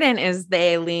fearful avoidant is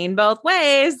they lean both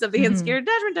ways of the insecure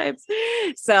attachment types.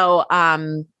 So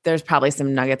there's probably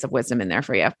some nuggets of wisdom in there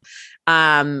for you.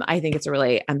 I think it's a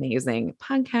really amazing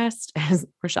podcast, as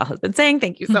Rochelle has been saying.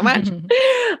 Thank you so much.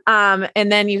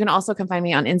 And then you can also come find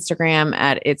me on Instagram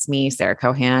at It's Me, Sarah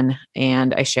Cohan.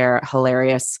 And I share a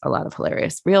lot of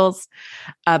hilarious reels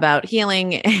about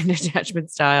healing and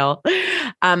attachment style.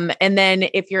 And then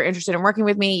if you're interested in working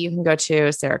with me, you can go to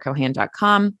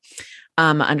sarahcohan.com.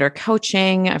 Under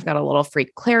coaching, I've got a little free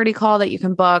clarity call that you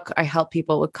can book. I help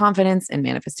people with confidence and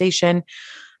manifestation.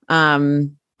 I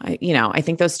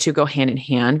think those two go hand in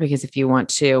hand, because if you want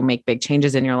to make big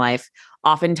changes in your life,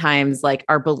 oftentimes like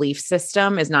our belief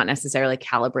system is not necessarily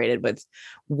calibrated with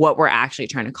what we're actually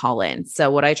trying to call in. So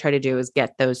what I try to do is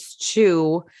get those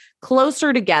two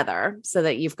closer together so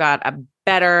that you've got a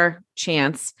better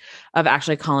chance of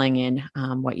actually calling in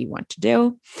what you want to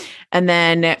do. And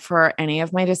then for any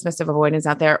of my dismissive avoidants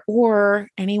out there, or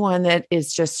anyone that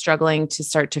is just struggling to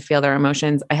start to feel their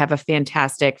emotions, I have a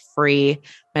fantastic free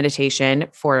meditation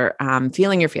for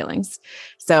feeling your feelings.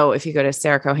 So if you go to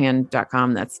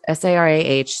sarahcohan.com, that's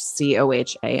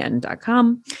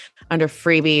SARAHCOHAN.com, under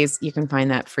freebies, you can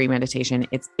find that free meditation.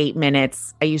 It's 8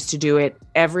 minutes. I used to do it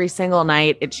every single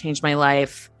night. It changed my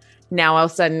life. Now, all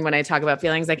of a sudden, when I talk about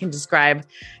feelings, I can describe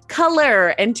color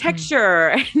and texture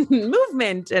and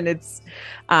movement, and it's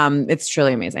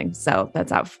truly amazing. So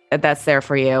that's there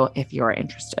for you if you're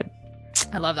interested.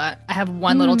 I love that. I have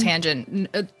one little tangent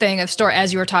thing of story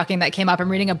as you were talking that came up. I'm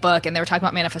reading a book and they were talking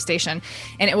about manifestation,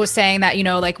 and it was saying that,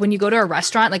 like when you go to a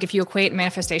restaurant, like if you equate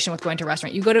manifestation with going to a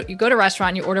restaurant, you go to a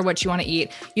restaurant, you order what you want to eat.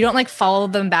 You don't like follow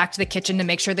them back to the kitchen to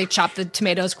make sure they chop the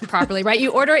tomatoes properly, right?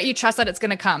 You order it, you trust that it's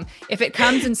going to come. If it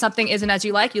comes and something isn't as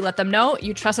you like, you let them know,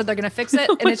 you trust that they're going to fix it.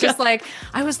 And it's just like,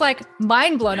 I was like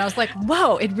mind blown. I was like,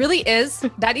 whoa, it really is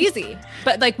that easy.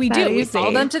 But like we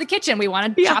follow them to the kitchen. We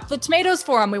want to chop the tomatoes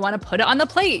for them. We want to put it on the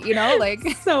plate, like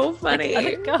so funny. Let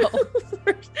it go.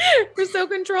 We're so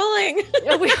controlling.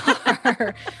 Yeah, we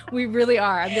are. We really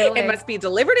are. It must be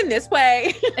delivered in this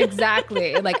way.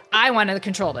 Exactly. Like I wanted to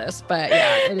control this, but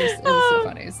yeah, it is so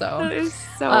funny. So it is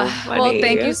so funny. Well,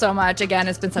 thank you so much. Again,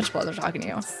 it's been such a pleasure talking to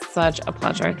you. Such a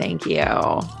pleasure. Thank you.